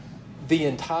Asia, the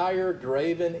entire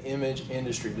graven image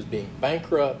industry was being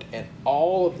bankrupt, and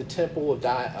all of the temple of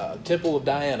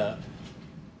Diana,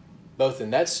 both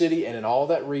in that city and in all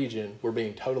that region, were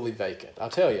being totally vacant. I'll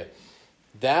tell you,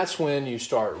 that's when you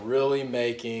start really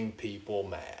making people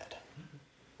mad,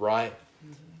 right?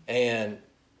 And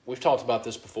we've talked about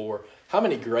this before. How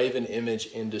many graven image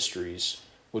industries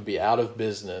would be out of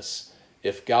business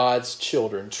if God's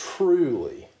children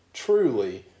truly,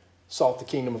 truly sought the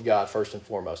kingdom of God first and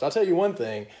foremost? I'll tell you one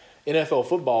thing, NFL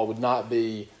football would not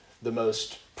be the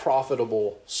most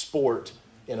profitable sport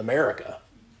in America,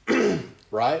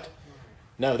 right?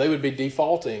 No, they would be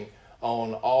defaulting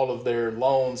on all of their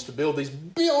loans to build these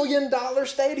billion-dollar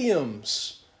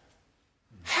stadiums.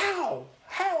 How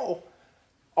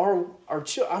are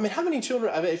children? I mean, how many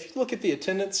children? I mean, if you look at the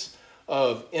attendance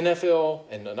of NFL,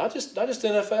 and not just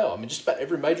NFL, I mean, just about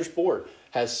every major sport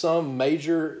has some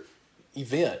major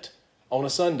event on a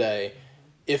Sunday.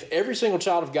 If every single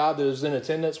child of God that is in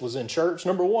attendance was in church,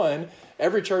 number one,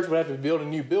 every church would have to be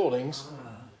building new buildings,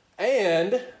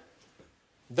 and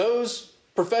those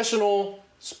professional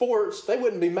sports, they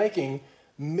wouldn't be making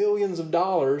millions of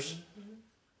dollars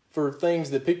for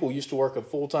things that people used to work a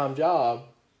full-time job.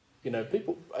 You know,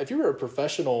 people, if you were a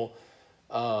professional,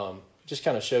 just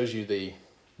kind of shows you the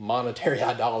monetary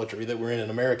idolatry that we're in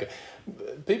America.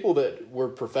 People that were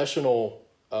professional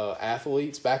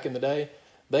athletes back in the day,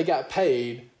 they got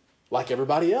paid like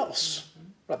everybody else.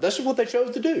 Right? That's just what they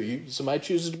chose to do. Somebody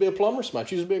chooses to be a plumber, somebody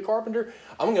chooses to be a carpenter.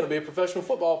 I'm going to be a professional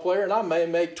football player, and I may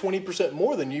make 20%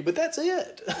 more than you, but that's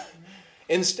it.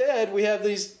 Instead, we have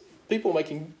these people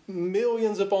making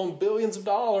millions upon billions of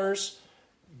dollars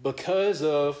because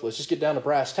of, let's just get down to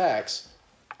brass tacks,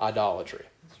 idolatry.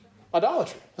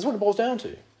 Idolatry. That's what it boils down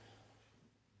to.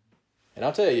 And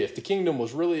I'll tell you, if the kingdom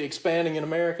was really expanding in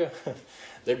America,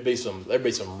 there'd be some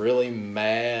really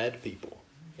mad people.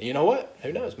 And you know what?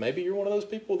 Who knows? Maybe you're one of those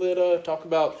people that we're talking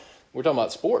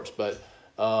about sports, but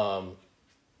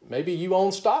maybe you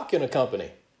own stock in a company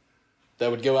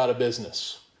that would go out of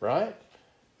business, right?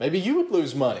 Maybe you would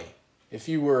lose money if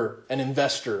you were an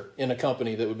investor in a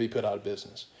company that would be put out of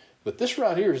business. But this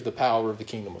right here is the power of the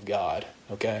kingdom of God,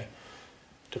 okay?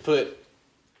 To put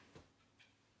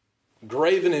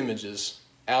graven images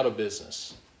out of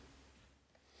business.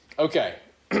 Okay.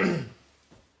 In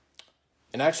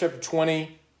Acts chapter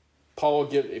 20, Paul,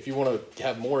 if you want to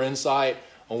have more insight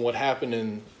on what happened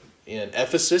in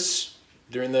Ephesus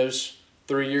during those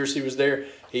 3 years he was there,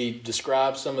 he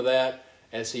describes some of that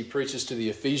as he preaches to the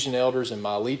Ephesian elders in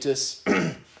Miletus.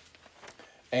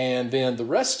 And then the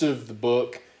rest of the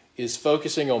book is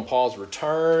focusing on Paul's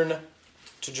return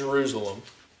to Jerusalem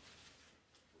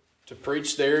to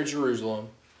preach there in Jerusalem,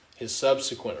 his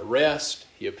subsequent arrest,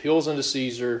 he appeals unto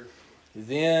Caesar,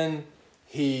 then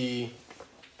he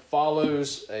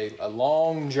follows a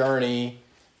long journey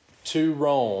to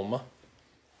Rome,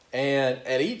 and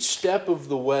at each step of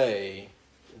the way,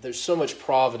 there's so much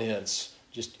providence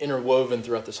just interwoven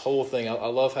throughout this whole thing. I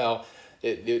love how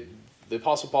the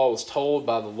Apostle Paul was told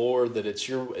by the Lord that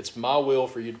it's my will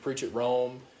for you to preach at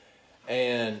Rome,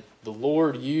 and the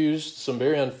Lord used some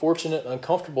very unfortunate,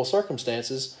 uncomfortable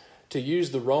circumstances to use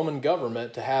the Roman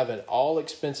government to have an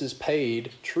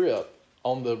all-expenses-paid trip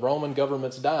on the Roman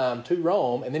government's dime to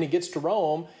Rome, and then he gets to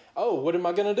Rome. Oh, what am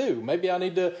I going to do? Maybe I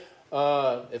need to,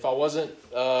 if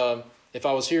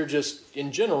I was here just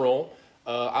in general,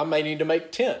 I may need to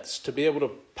make tents to be able to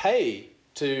pay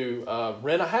to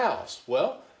rent a house.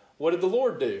 Well, what did the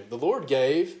Lord do? The Lord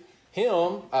gave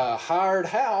him a hired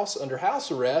house under house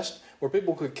arrest where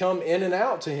people could come in and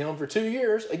out to him for 2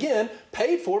 years, again,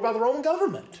 paid for by the Roman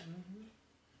government.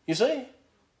 You see? I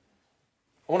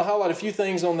want to highlight a few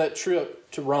things on that trip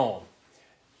to Rome.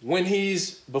 When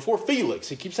he's before Felix,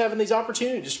 he keeps having these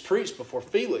opportunities to preach before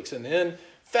Felix and then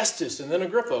Festus and then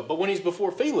Agrippa. But when he's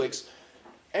before Felix,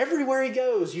 everywhere he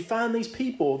goes, you find these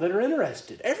people that are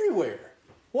interested. Everywhere.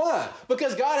 Why?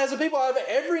 Because God has a people out of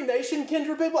every nation,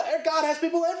 kindred people. God has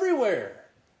people everywhere.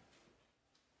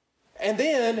 And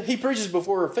then he preaches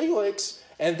before Felix,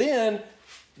 and then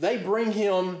they bring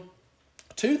him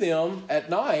to them at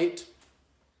night.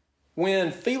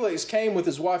 When Felix came with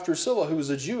his wife Drusilla, who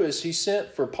was a Jewess, he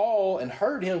sent for Paul and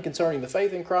heard him concerning the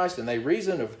faith in Christ, and they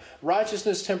reasoned of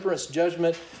righteousness, temperance,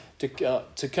 judgment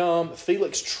to come.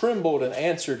 Felix trembled and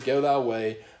answered, Go thy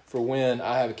way, for when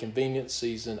I have a convenient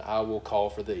season, I will call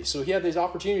for thee. So he had this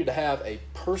opportunity to have a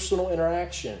personal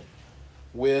interaction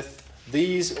with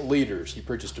these leaders. He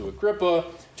preaches to Agrippa.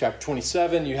 Chapter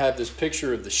 27, you have this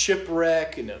picture of the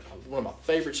shipwreck, and one of my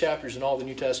favorite chapters in all the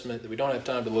New Testament that we don't have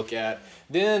time to look at.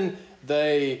 Then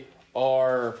they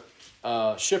are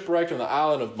shipwrecked on the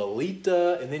island of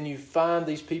Melita, and then you find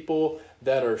these people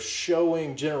that are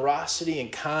showing generosity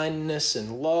and kindness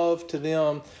and love to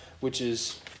them, which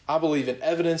is, I believe, an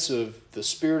evidence of the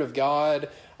Spirit of God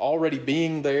already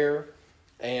being there,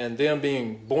 and them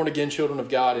being born-again children of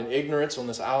God in ignorance on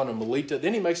this island of Melita.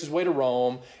 Then he makes his way to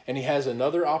Rome, and he has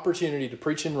another opportunity to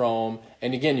preach in Rome.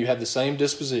 And again, you have the same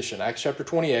disposition. Acts chapter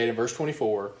 28 and verse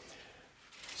 24.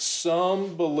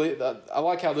 Some believe, I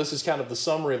like how this is kind of the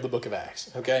summary of the book of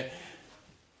Acts, okay?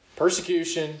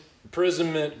 Persecution,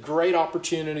 imprisonment, great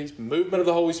opportunities, movement of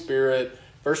the Holy Spirit.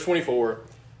 Verse 24,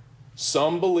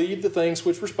 some believe the things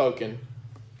which were spoken,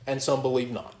 and some believe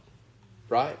not,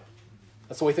 right?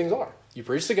 That's the way things are. You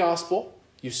preach the gospel,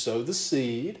 you sow the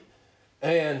seed,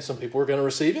 and some people are going to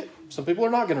receive it, some people are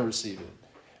not going to receive it.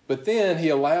 But then he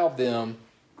allowed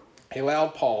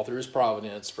Paul through his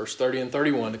providence, verse 30 and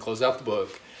 31, to close out the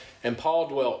book. And Paul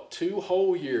dwelt 2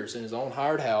 whole years in his own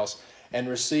hired house and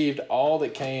received all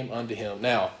that came unto him.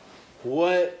 Now,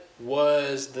 what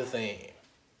was the theme?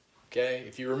 Okay,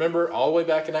 if you remember all the way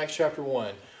back in Acts chapter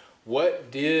 1,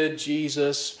 what did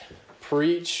Jesus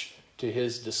preach to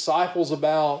his disciples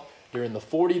about during the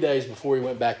 40 days before he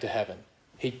went back to heaven?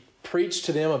 He preached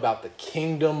to them about the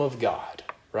kingdom of God,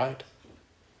 right?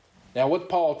 Now, what's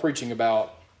Paul preaching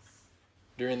about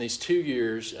during these 2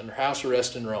 years under house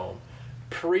arrest in Rome?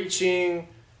 Preaching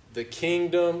the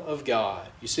kingdom of God.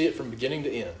 You see it from beginning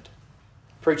to end.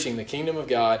 Preaching the kingdom of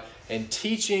God and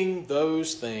teaching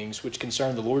those things which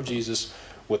concern the Lord Jesus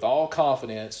with all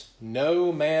confidence,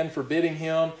 no man forbidding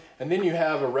him. And then you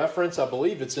have a reference, I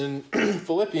believe it's in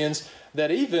Philippians,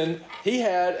 that even he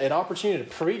had an opportunity to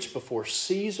preach before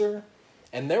Caesar,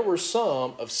 and there were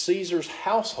some of Caesar's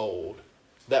household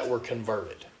that were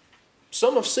converted.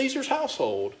 Some of Caesar's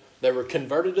household that were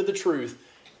converted to the truth.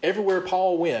 Everywhere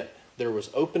Paul went, there was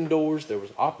open doors, there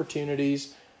was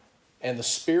opportunities, and the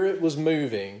Spirit was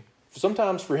moving,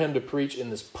 sometimes for him to preach in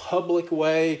this public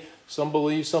way. Some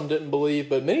believed, some didn't believe,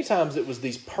 but many times it was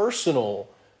these personal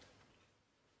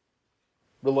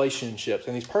relationships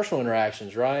and these personal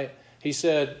interactions, right? He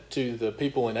said to the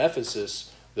people in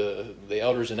Ephesus, the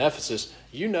elders in Ephesus,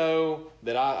 you know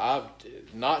that I've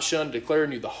not shunned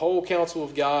declaring you the whole counsel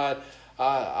of God.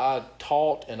 I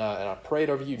taught and I prayed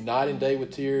over you night and day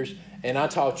with tears, and I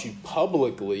taught you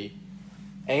publicly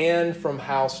and from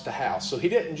house to house. So he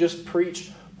didn't just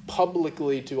preach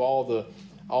publicly to all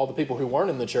the people who weren't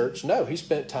in the church. No, he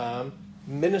spent time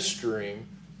ministering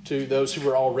to those who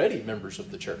were already members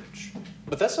of the church.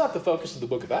 But that's not the focus of the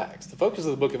book of Acts. The focus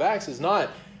of the book of Acts is not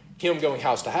him going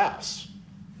house to house.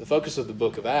 The focus of the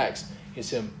book of Acts is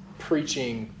him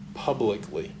preaching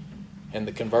publicly and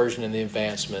the conversion and the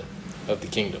advancement of the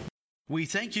kingdom. We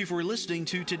thank you for listening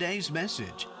to today's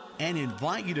message and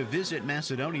invite you to visit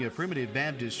Macedonia Primitive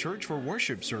Baptist Church for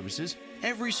worship services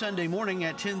every Sunday morning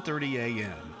at 10:30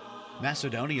 a.m.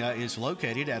 Macedonia is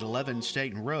located at 11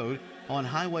 Staten Road on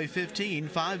Highway 15,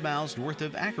 5 miles north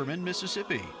of Ackerman,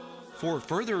 Mississippi. For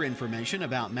further information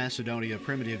about Macedonia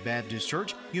Primitive Baptist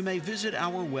Church, you may visit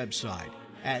our website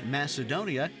at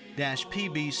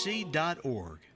macedonia-pbc.org.